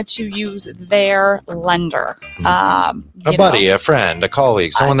they wanted to use their lender. A buddy, a friend, a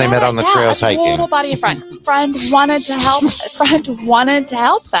colleague, someone they met on the trails hiking. Total buddy, a friend. Friend wanted to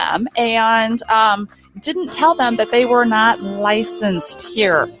help them, and didn't tell them that they were not licensed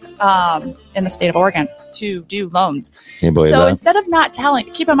here in the state of Oregon to do loans. Can you believe So that? instead of not telling,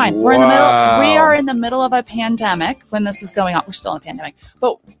 keep in mind, we are in the middle of a pandemic when this is going on. We're still in a pandemic,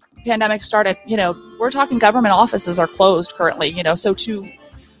 but pandemic started, we're talking government offices are closed currently, so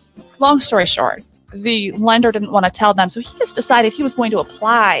long story short, the lender didn't want to tell them. So he just decided he was going to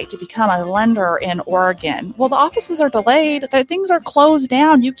apply to become a lender in Oregon. Well, the offices are delayed. The things are closed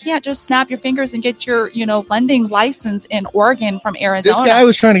down. You can't just snap your fingers and get your, lending license in Oregon from Arizona. This guy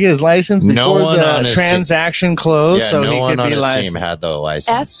was trying to get his license before the his transaction closed, so no he one could on be his licensed. team had the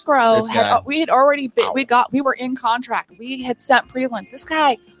license. Escrow This guy. we had already been, we were in contract. We had sent prelims. This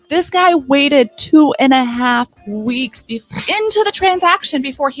guy waited 2.5 weeks into the transaction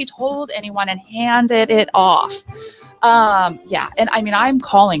before he told anyone and handed it off. And I mean, I'm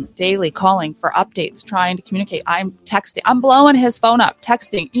daily calling for updates, trying to communicate. I'm texting, I'm blowing his phone up,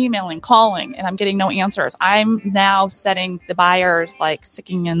 texting, emailing, calling, and I'm getting no answers. I'm now setting the buyers, like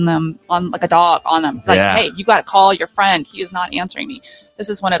sicking in them on like a dog on them. Like, hey, you got to call your friend. He is not answering me. This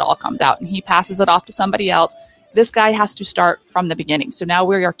is when it all comes out, and he passes it off to somebody else. This guy has to start from the beginning. So now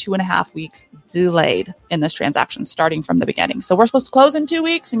we are 2.5 weeks delayed in this transaction, starting from the beginning. So we're supposed to close in 2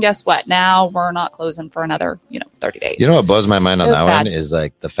 weeks. And guess what? Now we're not closing for another, 30 days. You know what blows my mind on that bad. one is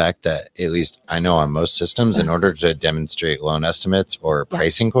like the fact that, at least I know on most systems, in order to demonstrate loan estimates or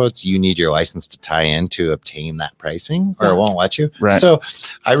pricing quotes, you need your license to tie in to obtain that pricing, or it won't let you. Right. So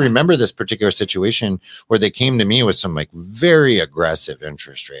I remember this particular situation where they came to me with some like very aggressive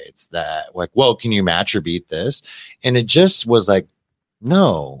interest rates that like, well, can you match or beat this? And it just was like,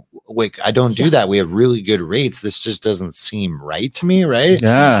 no, like I don't do that. We have really good rates. This just doesn't seem right to me, right?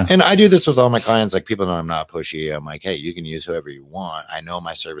 Yeah. And I do this with all my clients. Like, people know I'm not pushy. I'm like, hey, you can use whoever you want. I know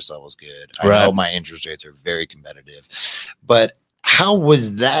my service level is good. I know my interest rates are very competitive. But how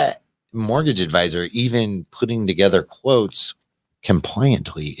was that mortgage advisor even putting together quotes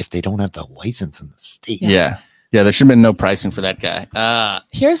compliantly if they don't have the license in the state? Yeah. There should have been no pricing for that guy.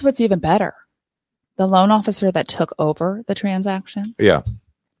 Here's what's even better. The loan officer that took over the transaction,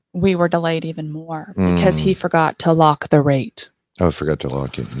 we were delayed even more because he forgot to lock the rate. Oh, I forgot to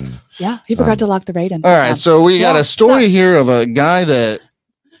lock it. Yeah, he forgot to lock the rate in. All right, so we got a story here of a guy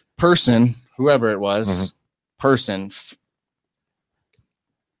whoever it was,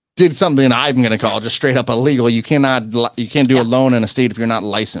 did something I'm going to call just straight up illegal. You can't do a loan in a state if you're not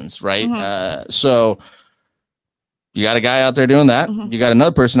licensed, right? So you got a guy out there doing that. You got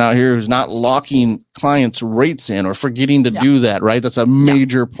another person out here who's not locking clients' rates in or forgetting to do that, right? That's a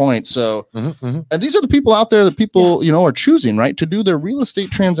major point. So, and these are the people out there that people, are choosing, right, to do their real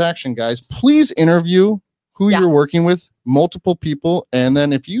estate transaction, guys. Please interview who you're working with, multiple people. And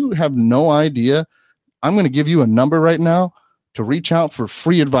then if you have no idea, I'm going to give you a number right now to reach out for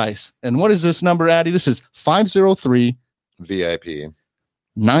free advice. And what is this number, Addie? This is 503 VIP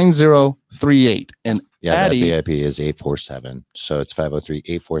 9038. And Addie, that VIP is 847. So it's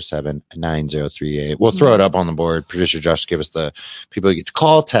 503-847-9038. We'll throw it up on the board. Producer Josh, give us the people you get to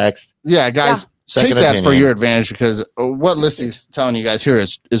call, text. Yeah, guys, take that opinion for your advantage, because what Lissy's telling you guys here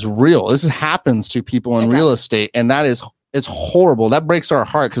is real. This happens to people in real estate, and it's horrible. That breaks our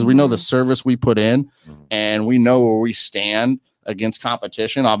heart because we know the service we put in, and we know where we stand against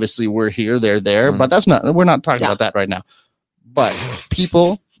competition. Obviously, we're here, they're there, but we're not talking about that right now. But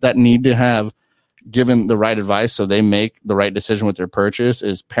people that need to have given the right advice so they make the right decision with their purchase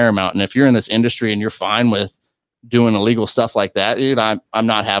is paramount. And if you're in this industry and you're fine with doing illegal stuff like that, dude, I'm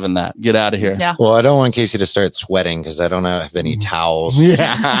not having that. Get out of here. Yeah. Well, I don't want Casey to start sweating because I don't have any towels.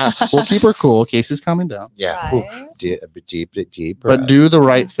 Yeah. We'll keep her cool. Casey's coming down. Yeah. Right. Deep. But do the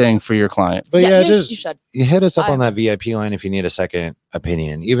right thing for your client. But yeah, you just should. you hit us up I- on that VIP line if you need a second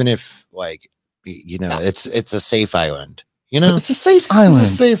opinion, even if it's a safe island. It's a safe island.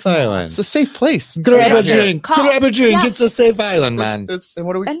 It's a safe island. It's a safe place. Grab a Yeah. drink. Call. Grab a drink. Yeah. It's a safe island, man. And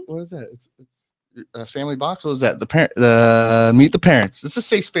what are we? And- What is that? It's a family box. What was that? The meet the parents. It's a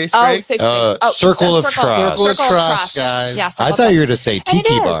safe space, Oh, right? safe space. Circle of it's a Trust. Circle of Trust, guys. Yeah, I circle of thought trust. you were to say And it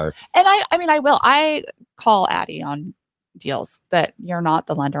tiki is. bar. And I mean, I will. I call Addie on deals that you're not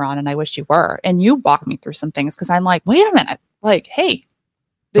the lender on, and I wish you were. And you walk me through some things because I'm like, wait a minute, like, hey,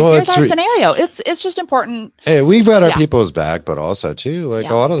 Well, here's it's our re- scenario. It's just important. Hey, we've got our Yeah. people's back, but also too, like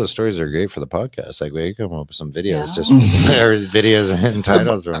Yeah. a lot of the stories are great for the podcast. Like we come up with some videos, Yeah. just or videos and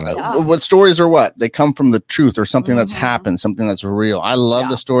titles from that. Yeah. What stories are what? They come from the truth or something that's Mhm. happened, something that's real. I love Yeah.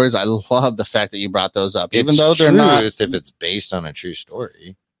 the stories. I love the fact that you brought those up, even It's though they're truth not. if it's based on a true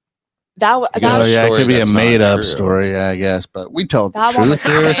story. That You that got Oh a yeah, it story could be a that's not made up true. story, I guess, but we tell the That one truth was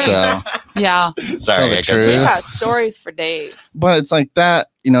here. insane. So, yeah. Sorry, the I cut truth. We you off. got stories for days. but it's like that,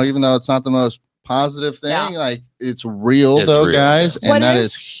 even though it's not the most positive thing, Yeah. like it's real It's though, real, guys, yeah. and What that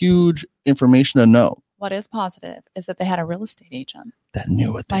is- is huge information to know. What is positive is that they had a real estate agent That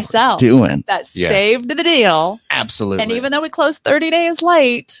knew what they Myself. were doing. that Yeah. saved the deal. Absolutely. And even though we closed 30 days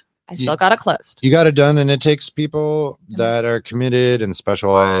late, I still got it closed. You got it done, and it takes people that are committed and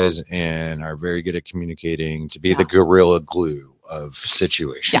specialize and are very good at communicating to be Yeah. the gorilla glue of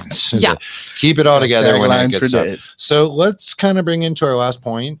situations. Yeah. To keep it all together when it Taglines gets for up. days. So let's kind of bring into our last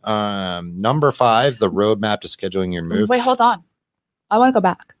point. Number 5, the roadmap to scheduling your move. Wait, hold on. I want to go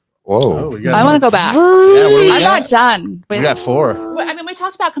back. Whoa. we got I want to go back. Yeah, what do we I'm got? not done. We got 4. Well, I mean, we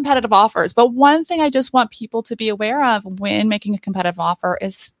talked about competitive offers, but one thing I just want people to be aware of when making a competitive offer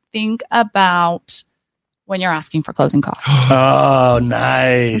is think about when you're asking for closing costs. Oh,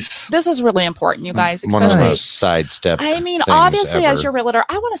 nice. This is really important, you guys. One of the Especially, most sidestep. I mean, things obviously, as ever. your realtor,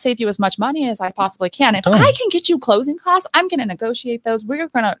 I want to save you as much money as I possibly can. If Oh. I can get you closing costs, I'm going to negotiate those. We're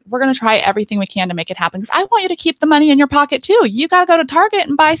gonna try everything we can to make it happen because I want you to keep the money in your pocket too. You got to go to Target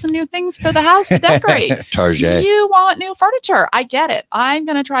and buy some new things for the house to decorate. Target. You want new furniture. I get it. I'm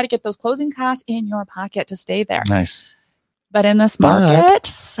going to try to get those closing costs in your pocket to stay there. Nice. But in this But- market,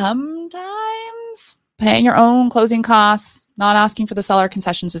 sometimes paying your own closing costs, not asking for the seller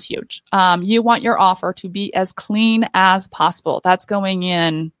concessions is huge. You want your offer to be as clean as possible. That's going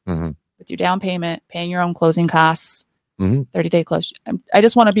in Mhm. with your down payment, paying your own closing costs, Mhm. 30-day close. I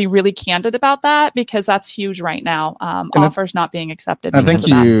just want to be really candid about that because that's huge right now. Offers not being accepted. I think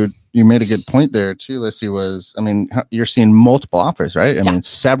because of that. you made a good point there too, Lissy. You're seeing multiple offers, right? I Yeah. mean,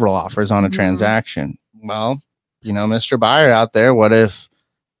 several offers on a Mhm. transaction. Well, Mr. Buyer out there, what if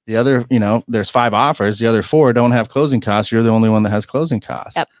the other, there's 5 offers, the other 4 don't have closing costs. You're the only one that has closing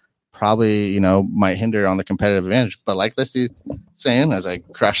costs. Yep. Probably, might hinder on the competitive advantage. But like Lissy saying, as I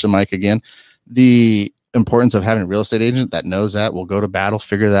crash the mic again, the importance of having a real estate agent that knows that will go to battle,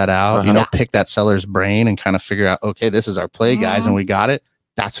 figure that out, Uh-huh. pick that seller's brain and kind of figure out, okay, this is our play, guys, Mhm. and we got it.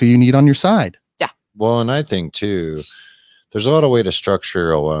 That's who you need on your side. Well, and I think too, there's a lot of way to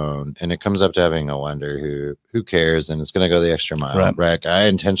structure a loan, and it comes up to having a lender who cares and it's going to go the extra mile. Right. I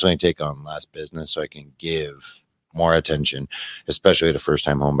intentionally take on less business so I can give more attention, especially to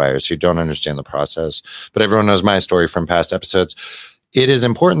first-time home buyers who don't understand the process. But everyone knows my story from past episodes. It is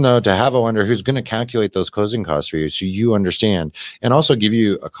important, though, to have a lender who's going to calculate those closing costs for you so you understand and also give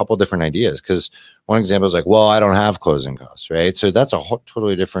you a couple different ideas. Because one example is like, well, I don't have closing costs, right? So that's a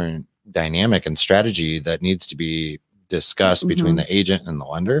totally different dynamic and strategy that needs to be discussed between the agent and the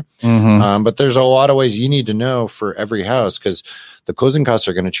lender. But there's a lot of ways you need to know for every house because the closing costs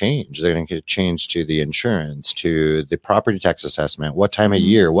are going to change. They're going to get changed to the insurance, to the property tax assessment, what time of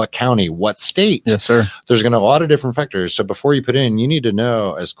year, what county, what state. Yes, sir. There's going to be a lot of different factors. So before you put in, you need to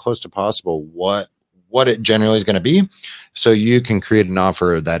know as close to possible what it generally is going to be so you can create an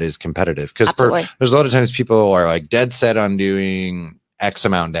offer that is competitive. Because there's a lot of times people are like dead set on doing X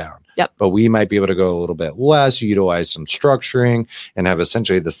amount down. Yep. But we might be able to go a little bit less, utilize some structuring, and have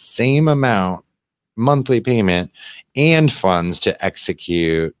essentially the same amount monthly payment and funds to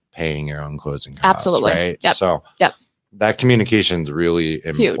execute paying your own closing costs. Absolutely. Right. Yep. So that communication is really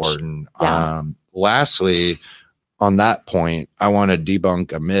important. Yeah. Lastly, on that point, I want to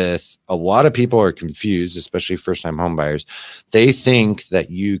debunk a myth. A lot of people are confused, especially first-time home buyers. They think that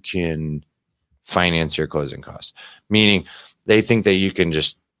you can finance your closing costs, meaning they think that you can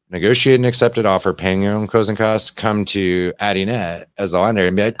just negotiate an accepted offer, paying your own closing costs, come to AddieNet as the lender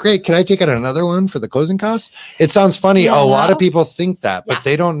and be like, great, can I take out another one for the closing costs? It sounds funny. Yeah. A lot of people think that, but Yeah.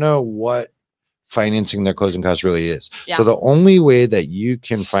 they don't know what financing their closing costs really is. Yeah. So the only way that you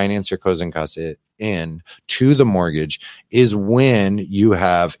can finance your closing costs in to the mortgage is when you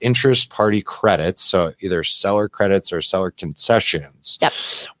have interest party credits, so either seller credits or seller concessions, Yep.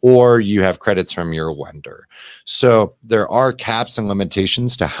 or you have credits from your lender. So there are caps and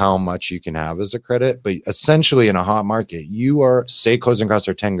limitations to how much you can have as a credit, but essentially in a hot market, you are, say closing costs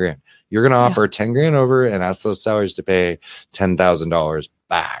are 10 grand. You're going to offer 10 grand over and ask those sellers to pay $10,000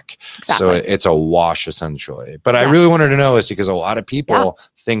 back. Exactly. So it's a wash essentially. But I Yes. really wanted to know is because a lot of people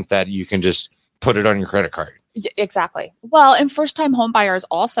think that you can just put it on your credit card. Exactly. Well, and first time home buyers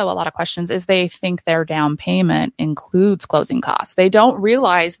also a lot of questions is they think their down payment includes closing costs. They don't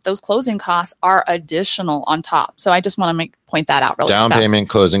realize those closing costs are additional on top. So I just want to point that out really Down fast. payment,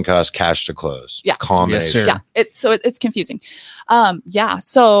 closing costs, cash to close. Yeah. Combination. Yes, sir. Yeah. It's confusing.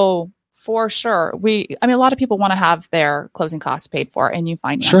 So for sure, a lot of people want to have their closing costs paid for, and you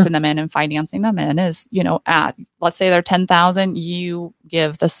financing them in, and financing them in is, at, let's say they're 10,000, you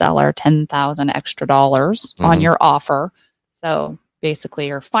give the seller 10,000 extra dollars on your offer. So basically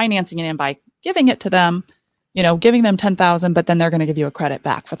you're financing it in by giving it to them, giving them 10,000, but then they're going to give you a credit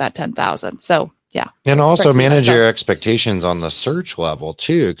back for that 10,000. So yeah. And also Breaks even. manage So- your expectations on the search level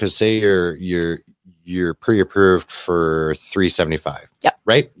too. Cause say you're pre-approved for 375. Yep.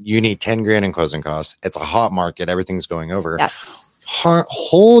 Right. You need 10 grand in closing costs. It's a hot market. Everything's going over. Yes.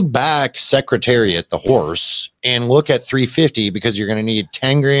 Hold back Secretariat, the horse, and look at 350 because you're going to need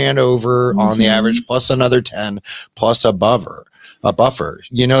 10 grand over on the average plus another 10 plus a buffer.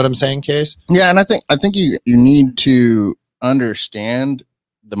 You know what I'm saying, Case? Yeah, and I think you need to understand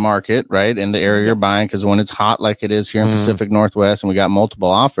the market, right, and the area you're buying, because when it's hot like it is here in Pacific Northwest and we got multiple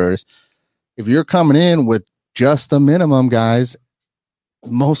offers, if you're coming in with just the minimum, guys,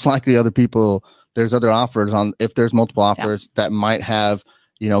 most likely other people, there's other offers on, if there's multiple offers that might have,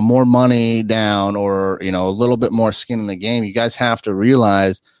 more money down or, a little bit more skin in the game. You guys have to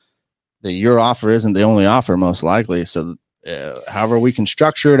realize that your offer isn't the only offer, most likely. So however we can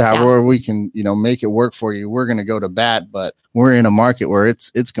structure it, however we can, make it work for you, we're going to go to bat, but we're in a market where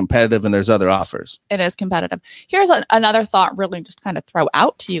it's competitive and there's other offers. It is competitive. Here's another thought, really just kind of throw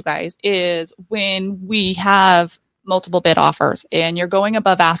out to you guys, is when we have multiple bid offers and you're going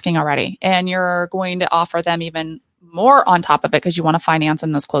above asking already, and you're going to offer them even more on top of it because you want to finance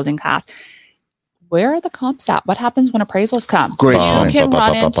in those closing costs. Where are the comps at? What happens when appraisals come? Great You point. can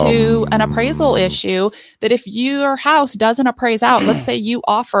run into an appraisal issue that if your house doesn't appraise out, let's say you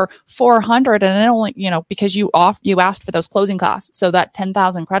offer 400 and it only, because you asked for those closing costs. So that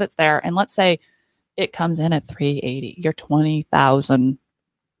 10,000 credits there. And let's say it comes in at 380, you're 20,000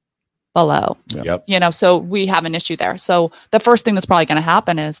 below. Yep. So we have an issue there. So the first thing that's probably going to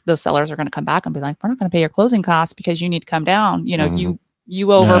happen is those sellers are going to come back and be like, we're not going to pay your closing costs because you need to come down.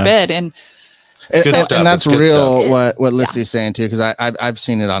 You overbid. And And that's It's good real. stuff. What Lissy's saying too, because I've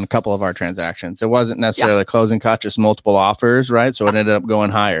seen it on a couple of our transactions. It wasn't necessarily closing cost, just multiple offers, right? So it ended up going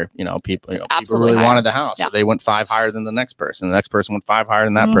higher. People really higher. wanted the house, Yeah. so they went 5 higher than the next person. The next person went 5 higher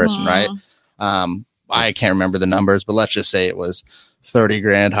than that person, right? I can't remember the numbers, but let's just say it was 30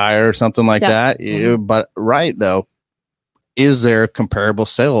 grand higher or something like that. But right though, is there comparable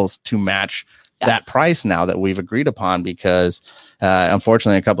sales to match that price now that we've agreed upon? Because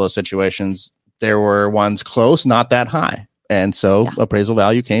unfortunately, a couple of situations, there were ones close, not that high. And so appraisal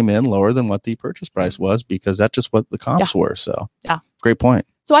value came in lower than what the purchase price was because that's just what the comps were. So great point.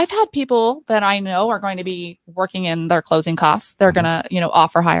 So I've had people that I know are going to be working in their closing costs. They're going to,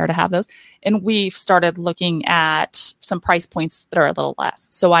 offer higher to have those. And we've started looking at some price points that are a little less.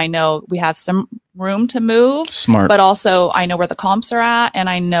 So I know we have some room to move. Smart. But also I know where the comps are at, and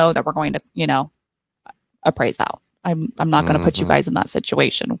I know that we're going to, appraise out. I'm not going to put you guys in that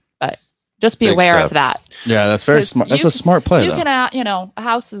situation, but just be Big aware step. of that. Yeah, that's very 'Cause smart. That's a smart play. You Though. can, a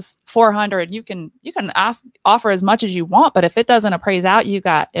house is 400. You can offer as much as you want, but if it doesn't appraise out, you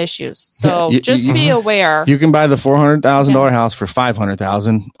got issues. So just be aware. You can buy the $400,000 house for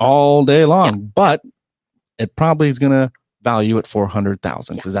 $500,000 all day long, but it probably is going to value at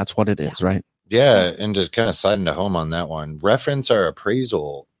 $400,000 because that's what it is, right? Yeah. And just kind of sliding to home on that one, reference our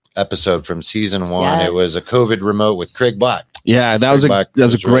appraisal episode from season 1. Yes. It was a COVID remote with Craig Black. Yeah, that was a Black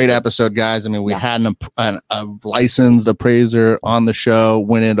great really good. episode, guys. I mean, we had a licensed appraiser on the show,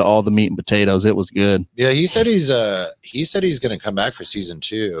 went into all the meat and potatoes. It was good. Yeah, he said he's going to come back for season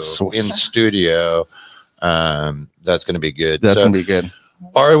 2 Sweet. in studio. That's going to be good. That's So gonna be good.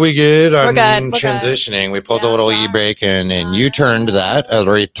 Are we good on We're good. We're good. transitioning? We pulled a Yeah, little sorry. e-brake and you turned that, a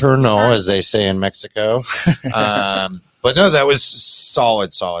returnal, as they say in Mexico. But no, that was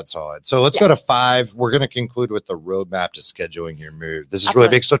solid. So let's go to 5. We're going to conclude with the roadmap to scheduling your move. This is really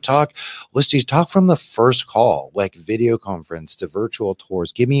big. So talk from the first call, like video conference to virtual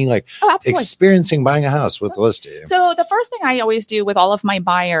tours. Give me like experiencing buying a house with Listy. So the first thing I always do with all of my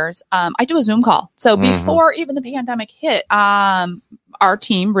buyers, I do a Zoom call. So before even the pandemic hit, our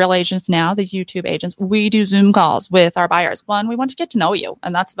team, Real Agents Now, the YouTube agents, we do Zoom calls with our buyers. One, we want to get to know you.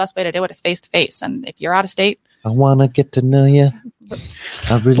 And that's the best way to do it is face to face. And if you're out of state, I want to get to know you.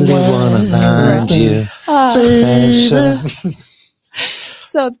 I really want to find you.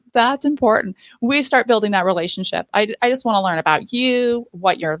 So that's important. We start building that relationship. I just want to learn about you,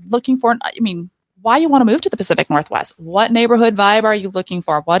 what you're looking for. I mean, why you want to move to the Pacific Northwest. What neighborhood vibe are you looking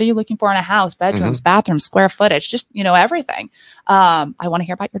for? What are you looking for in a house? Bedrooms, bathrooms, square footage, just, everything. I want to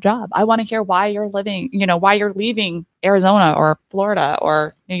hear about your job. I want to hear why you're why you're leaving Arizona or Florida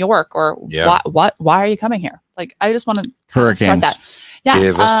or New York or why are you coming here? Like, I just want to hurricanes. Start that. Yeah.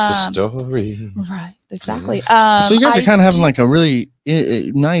 Give us the story. Right. Exactly. So you guys are kind of having like a really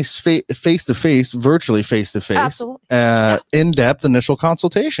nice face-to-face, virtually face-to-face, absolutely. In-depth initial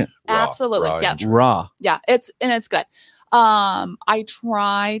consultation. Absolutely. Raw. Yeah. It's good. I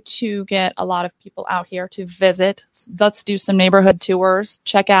try to get a lot of people out here to visit. Let's do some neighborhood tours,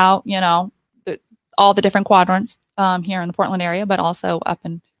 check out, all the different quadrants here in the Portland area, but also up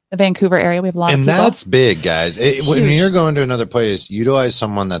in the Vancouver area. We have a lot of people. And that's big, guys. When you're going to another place, utilize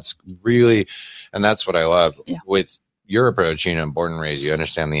someone that's really, and that's what I love with your approach, born and raised, you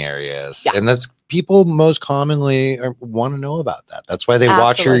understand the areas. Yeah. And that's people most commonly want to know about that. That's why they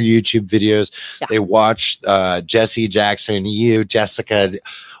watch your YouTube videos. Yeah. They watch Jesse Jackson, Jessica,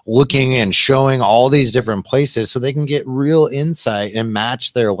 looking and showing all these different places so they can get real insight and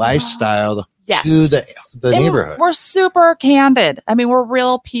match their lifestyle to the neighborhood. We're super candid. I mean, we're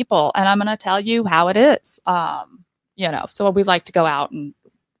real people, and I'm going to tell you how it is. So we like to go out and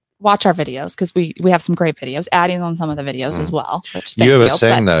watch our videos because we have some great videos. Addie's on some of the videos as well. You have a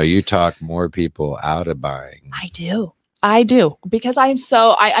saying though, you talk more people out of buying. I do because I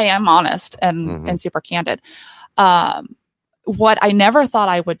am honest and super candid. What I never thought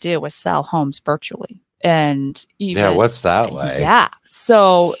I would do was sell homes virtually. And what's that like? Yeah.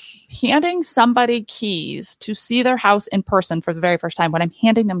 So handing somebody keys to see their house in person for the very first time, when I'm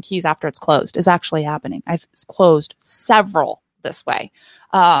handing them keys after it's closed, is actually happening. I've closed several this way.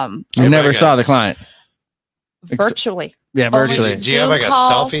 You never saw the client virtually. Virtually. Do you have like a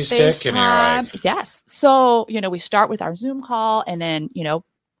selfie stick? And you're like, yes. So, we start with our Zoom call, and then,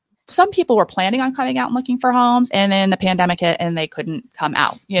 some people were planning on coming out and looking for homes, and then the pandemic hit and they couldn't come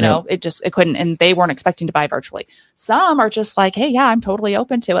out, it couldn't, and they weren't expecting to buy virtually. Some are just like, hey, yeah, I'm totally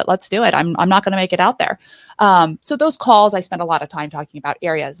open to it. Let's do it. I'm not going to make it out there. So those calls, I spend a lot of time talking about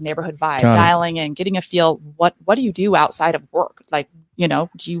areas, neighborhood vibe, dialing in, getting a feel. What do you do outside of work? Like,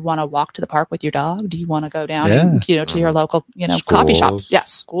 do you want to walk to the park with your dog? Do you want to go down and, to your local, coffee shop? Yeah.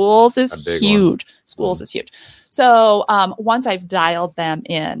 Schools is huge. Schools is huge. So once I've dialed them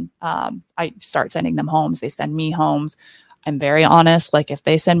in, I start sending them homes. They send me homes. I'm very honest. Like if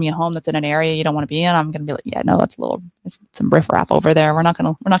they send me a home that's in an area you don't want to be in, I'm going to be like, yeah, no, it's some riffraff over there. We're not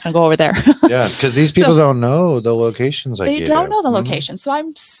going to go over there. Yeah. Because these people don't know the locations. They don't know the location. So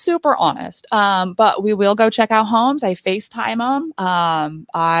I'm super honest. But we will go check out homes. I FaceTime them.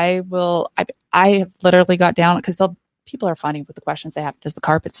 I have literally got down because people are funny with the questions they have. Does the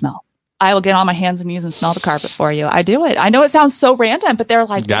carpet smell? I will get on my hands and knees and smell the carpet for you. I do it. I know it sounds so random, but they're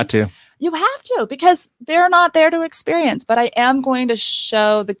like, got to. You have to, because they're not there to experience. But I am going to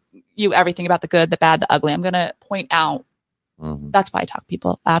show you everything about the good, the bad, the ugly. I'm going to point out. That's why I talk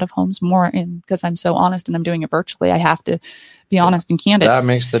people out of homes more, because I'm so honest and I'm doing it virtually. I have to be honest and candid. That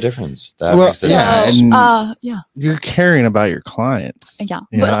makes the difference. You're caring about your clients. Yeah,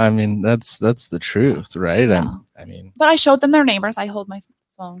 I mean that's the truth, right? Yeah. But I showed them their neighbors. I hold my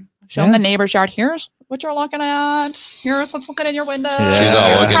phone. Show them the neighbor's yard. Here's what you're looking at. Here's what's looking in your window. Yeah. She's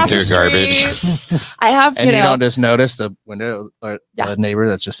all looking through garbage. I have, and you don't just notice the window or the neighbor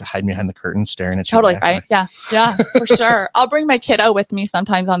that's just hiding behind the curtain staring at you. Totally, right? Yeah, for sure. I'll bring my kiddo with me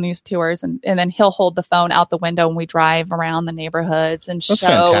sometimes on these tours, and then he'll hold the phone out the window and we drive around the neighborhoods and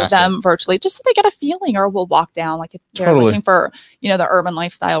show them virtually, just so they get a feeling. Or we'll walk down, like if they're looking for, the urban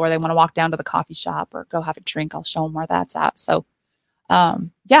lifestyle where they want to walk down to the coffee shop or go have a drink, I'll show them where that's at. So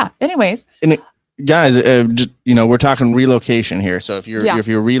anyways. guys, we're talking relocation here. So if you're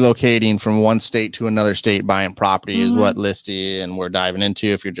relocating from one state to another state, buying property is what Listy and we're diving into.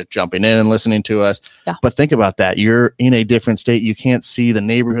 If you're just jumping in and listening to us, but think about that. You're in a different state. You can't see the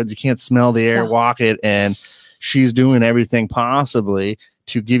neighborhoods. You can't smell the air, walk it. And she's doing everything possibly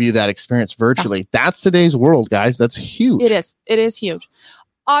to give you that experience virtually. That's today's world, guys. That's huge. It is. It is huge.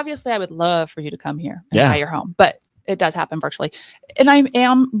 Obviously, I would love for you to come here and buy your home, but it does happen virtually. And I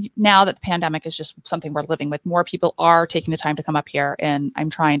am, now that the pandemic is just something we're living with, more people are taking the time to come up here, and I'm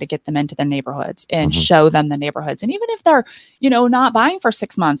trying to get them into their neighborhoods and show them the neighborhoods. And even if they're, not buying for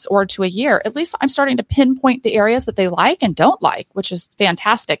 6 months or to a year, at least I'm starting to pinpoint the areas that they like and don't like, which is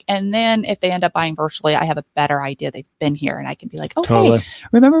fantastic. And then if they end up buying virtually, I have a better idea they've been here, and I can be like, okay,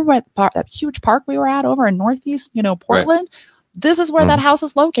 remember that huge park we were at over in Northeast, Portland? Right. This is where that house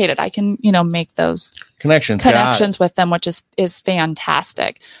is located. I can, make those connections with them, which is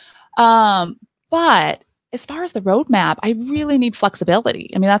fantastic. But as far as the roadmap, I really need flexibility.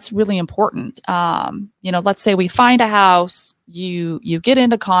 I mean, that's really important. Let's say we find a house, you get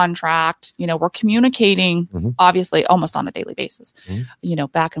into contract, we're communicating obviously almost on a daily basis,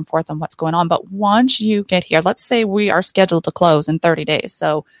 back and forth on what's going on. But once you get here, let's say we are scheduled to close in 30 days.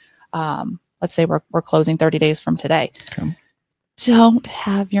 So, let's say we're closing 30 days from today. Okay. Don't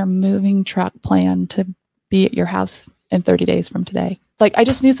have your moving truck plan to be at your house in 30 days from today. Like, I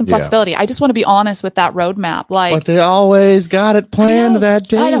just need some flexibility. I just want to be honest with that roadmap. But they always got it planned that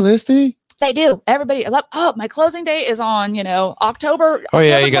day, Listy. They do. Everybody, my closing date is on, October. Oh,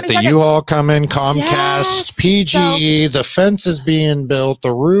 yeah. You got the U-Haul coming, Comcast, PGE, the fence is being built,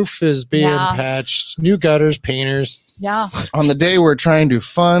 the roof is being patched, new gutters, painters. Yeah. On the day we're trying to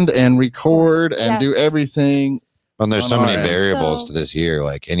fund and record and do everything. And there's so many variables to this year.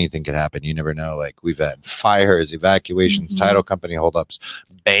 Like, anything could happen. You never know. Like, we've had fires, evacuations, title company holdups,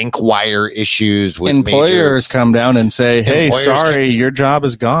 bank wire issues. With employers come down and say, "Hey, sorry, your job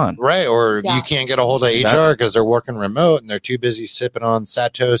is gone." Right, or you can't get a hold of HR because they're working remote and they're too busy sipping on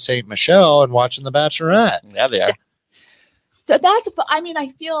Chateau Ste. Michelle and watching The Bachelorette. Yeah, they are. Yeah. So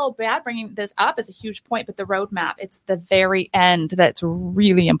I feel bad bringing this up as a huge point, but the roadmap, it's the very end that's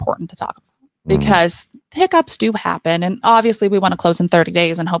really important to talk about. Because hiccups do happen. And obviously we want to close in 30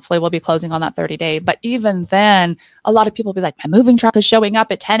 days and hopefully we'll be closing on that 30 day. But even then, a lot of people will be like, my moving truck is showing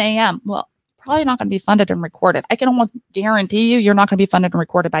up at 10 a.m. Well, probably not going to be funded and recorded. I can almost guarantee you're not going to be funded and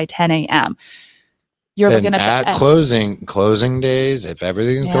recorded by 10 a.m. You're looking at closing days. If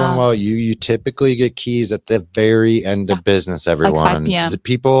everything's going well, you typically get keys at the very end of business, everyone. Like 5 p.m. The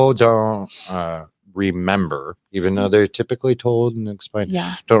people don't remember, even though they're typically told and explained,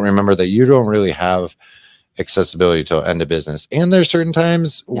 don't remember that you don't really have accessibility till end of business. And there's certain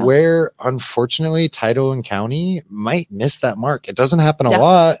times where, unfortunately, title and county might miss that mark. It doesn't happen a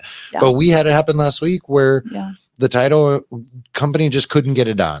lot, but we had it happen last week where the title company just couldn't get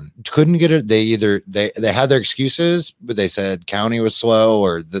it done. Couldn't get it. They had their excuses, but they said county was slow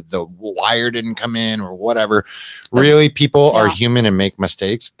or the wire didn't come in or whatever. Really, people are human and make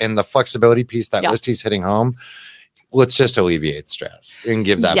mistakes. And the flexibility piece that Listy's hitting home, let's just alleviate stress and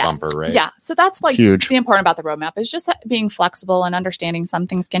give that bumper, right? Yeah. So that's like huge. The important about the roadmap is just being flexible and understanding some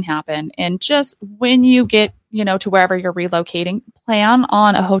things can happen. And just when you get, to wherever you're relocating, plan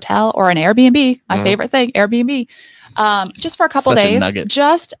on a hotel or an Airbnb. My favorite thing, Airbnb. Just for a couple days,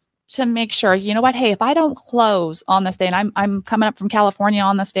 just to make sure, you know what? Hey, if I don't close on this day and I'm coming up from California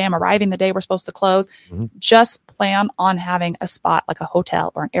on this day, I'm arriving the day we're supposed to close, just plan on having a spot like a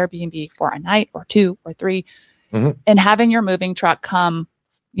hotel or an Airbnb for a night or 2 or 3. And having your moving truck come,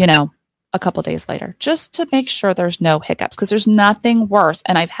 a couple days later, just to make sure there's no hiccups. Because there's nothing worse,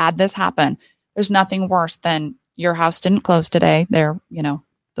 and I've had this happen. There's nothing worse than your house didn't close today. The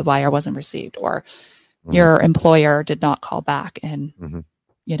wire wasn't received, or your employer did not call back and,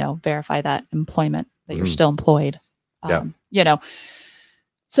 verify that employment, that you're still employed.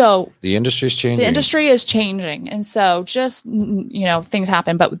 So the industry's changing. The industry is changing. And so just, things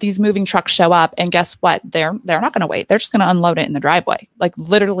happen, but these moving trucks show up and guess what? They're not going to wait. They're just going to unload it in the driveway. Like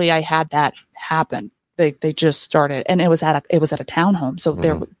literally I had that happen. They just started and it was at a townhome. So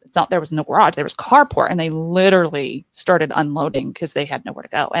there was no garage, there was carport, and they literally started unloading because they had nowhere to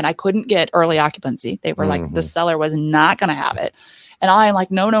go. And I couldn't get early occupancy. They were like, the seller was not going to have it. And I'm like,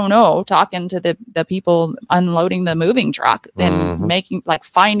 no, talking to the people unloading the moving truck and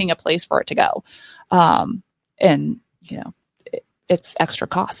finding a place for it to go. It's extra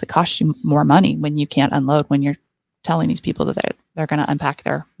cost. It costs you more money when you can't unload, when you're telling these people that they're going to unpack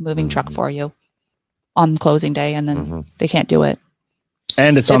their moving truck for you on closing day and then they can't do it.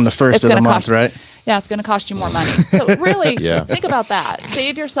 And it's on the first it's of the gonna month, cost- right? Yeah, it's going to cost you more money. So really Yeah. think about that.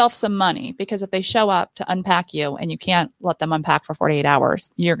 Save yourself some money, because if they show up to unpack you and you can't let them unpack for 48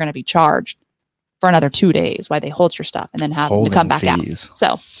 hours, you're going to be charged for another 2 days while they hold your stuff and then have to come back out.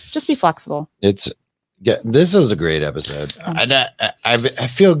 So just be flexible. This is a great episode. I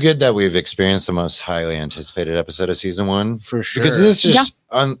feel good that we've experienced the most highly anticipated episode of season 1 For sure. because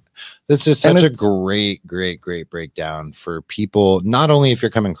this is such a great breakdown for people, not only if you're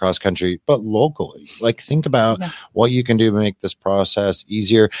coming cross country, but locally. Like, think about what you can do to make this process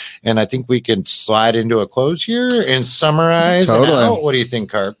easier. And I think we can slide into a close here and summarize. Totally. What do you think,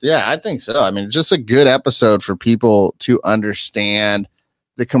 Carp? Yeah, I think so. I mean, just a good episode for people to understand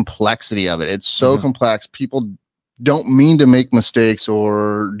the complexity of it. It's so complex. People don't mean to make mistakes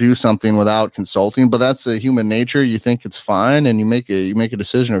or do something without consulting, but that's a human nature. You think it's fine and you make a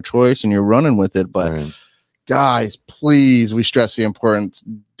decision or choice and you're running with it. But guys, please, we stress the importance.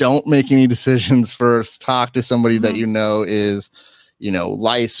 Don't make any decisions first. Talk to somebody that you know is,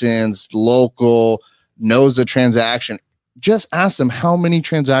 licensed, local, knows the transaction. Just ask them how many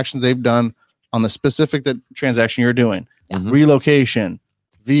transactions they've done on the specific transaction you're doing. Relocation,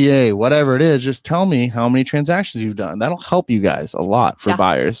 VA, whatever it is, just tell me how many transactions you've done. That'll help you guys a lot for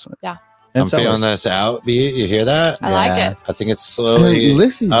buyers. Yeah. I'm feeling this out, B. You hear that? I like it. I think it's slowly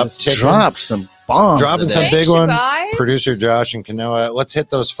upticking. Dropped some bombs. Dropping today. some big one. Guys. Producer Josh and Kanoa, let's hit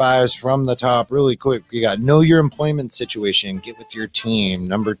those 5s from the top really quick. You got know your employment situation. Get with your team.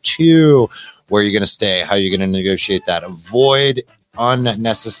 Number 2, where you're going to stay, how you're going to negotiate that. Avoid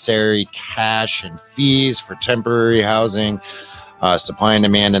unnecessary cash and fees for temporary housing. Supply and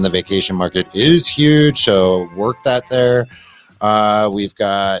demand in the vacation market is huge, so work that there. We've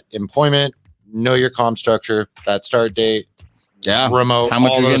got employment, know your comp structure, that start date, remote, how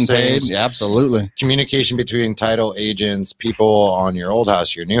much all you're those getting things. paid. Yeah, absolutely. Communication between title agents, people on your old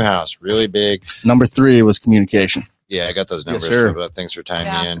house, your new house, really big. Number 3 was communication. Yeah, I got those numbers. Yes, sir. But thanks for tying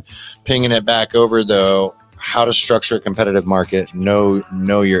me in. Pinging it back over, though, how to structure a competitive market. Know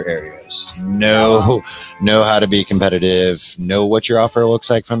your areas. Know how to be competitive. Know what your offer looks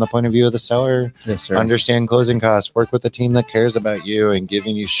like from the point of view of the seller. Yes, sir. Understand closing costs. Work with the team that cares about you and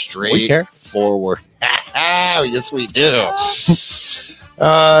giving you straightforward. Yes, we do.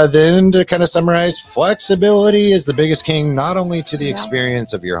 Then to kind of summarize, flexibility is the biggest king, not only to the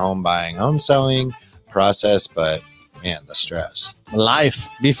experience of your home buying, home selling process, but man, the stress. Life.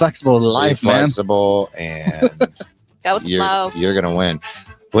 Be flexible. Life, Be flexible, and Go with the flow. you're gonna win.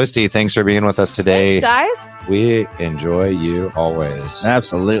 Listy, thanks for being with us today. Thanks, guys. We enjoy you always.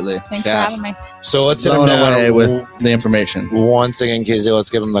 Absolutely. Thanks for having me. So let's hit them Blown away down with the information. once again, KZ. Let's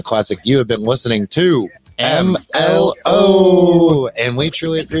give them the classic. You have been listening to MLO. And we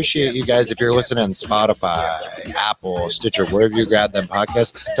truly appreciate you guys. If you're listening on Spotify, Apple, Stitcher, wherever you grab them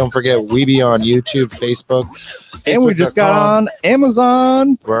podcasts, don't forget we be on YouTube, Facebook. And we just got on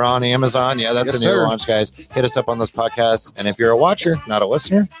Amazon. We're on Amazon. Yeah, that's Yes, a new sir. launch, guys. Hit us up on those podcasts. And if you're a watcher, not a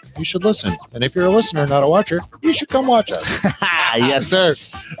listener, you should listen. And if you're a listener, not a watcher, you should come watch us. Yes, sir.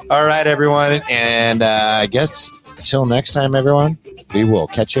 All right, everyone. And I guess till next time, everyone, we will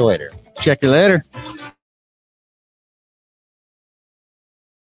catch you later. Check you later.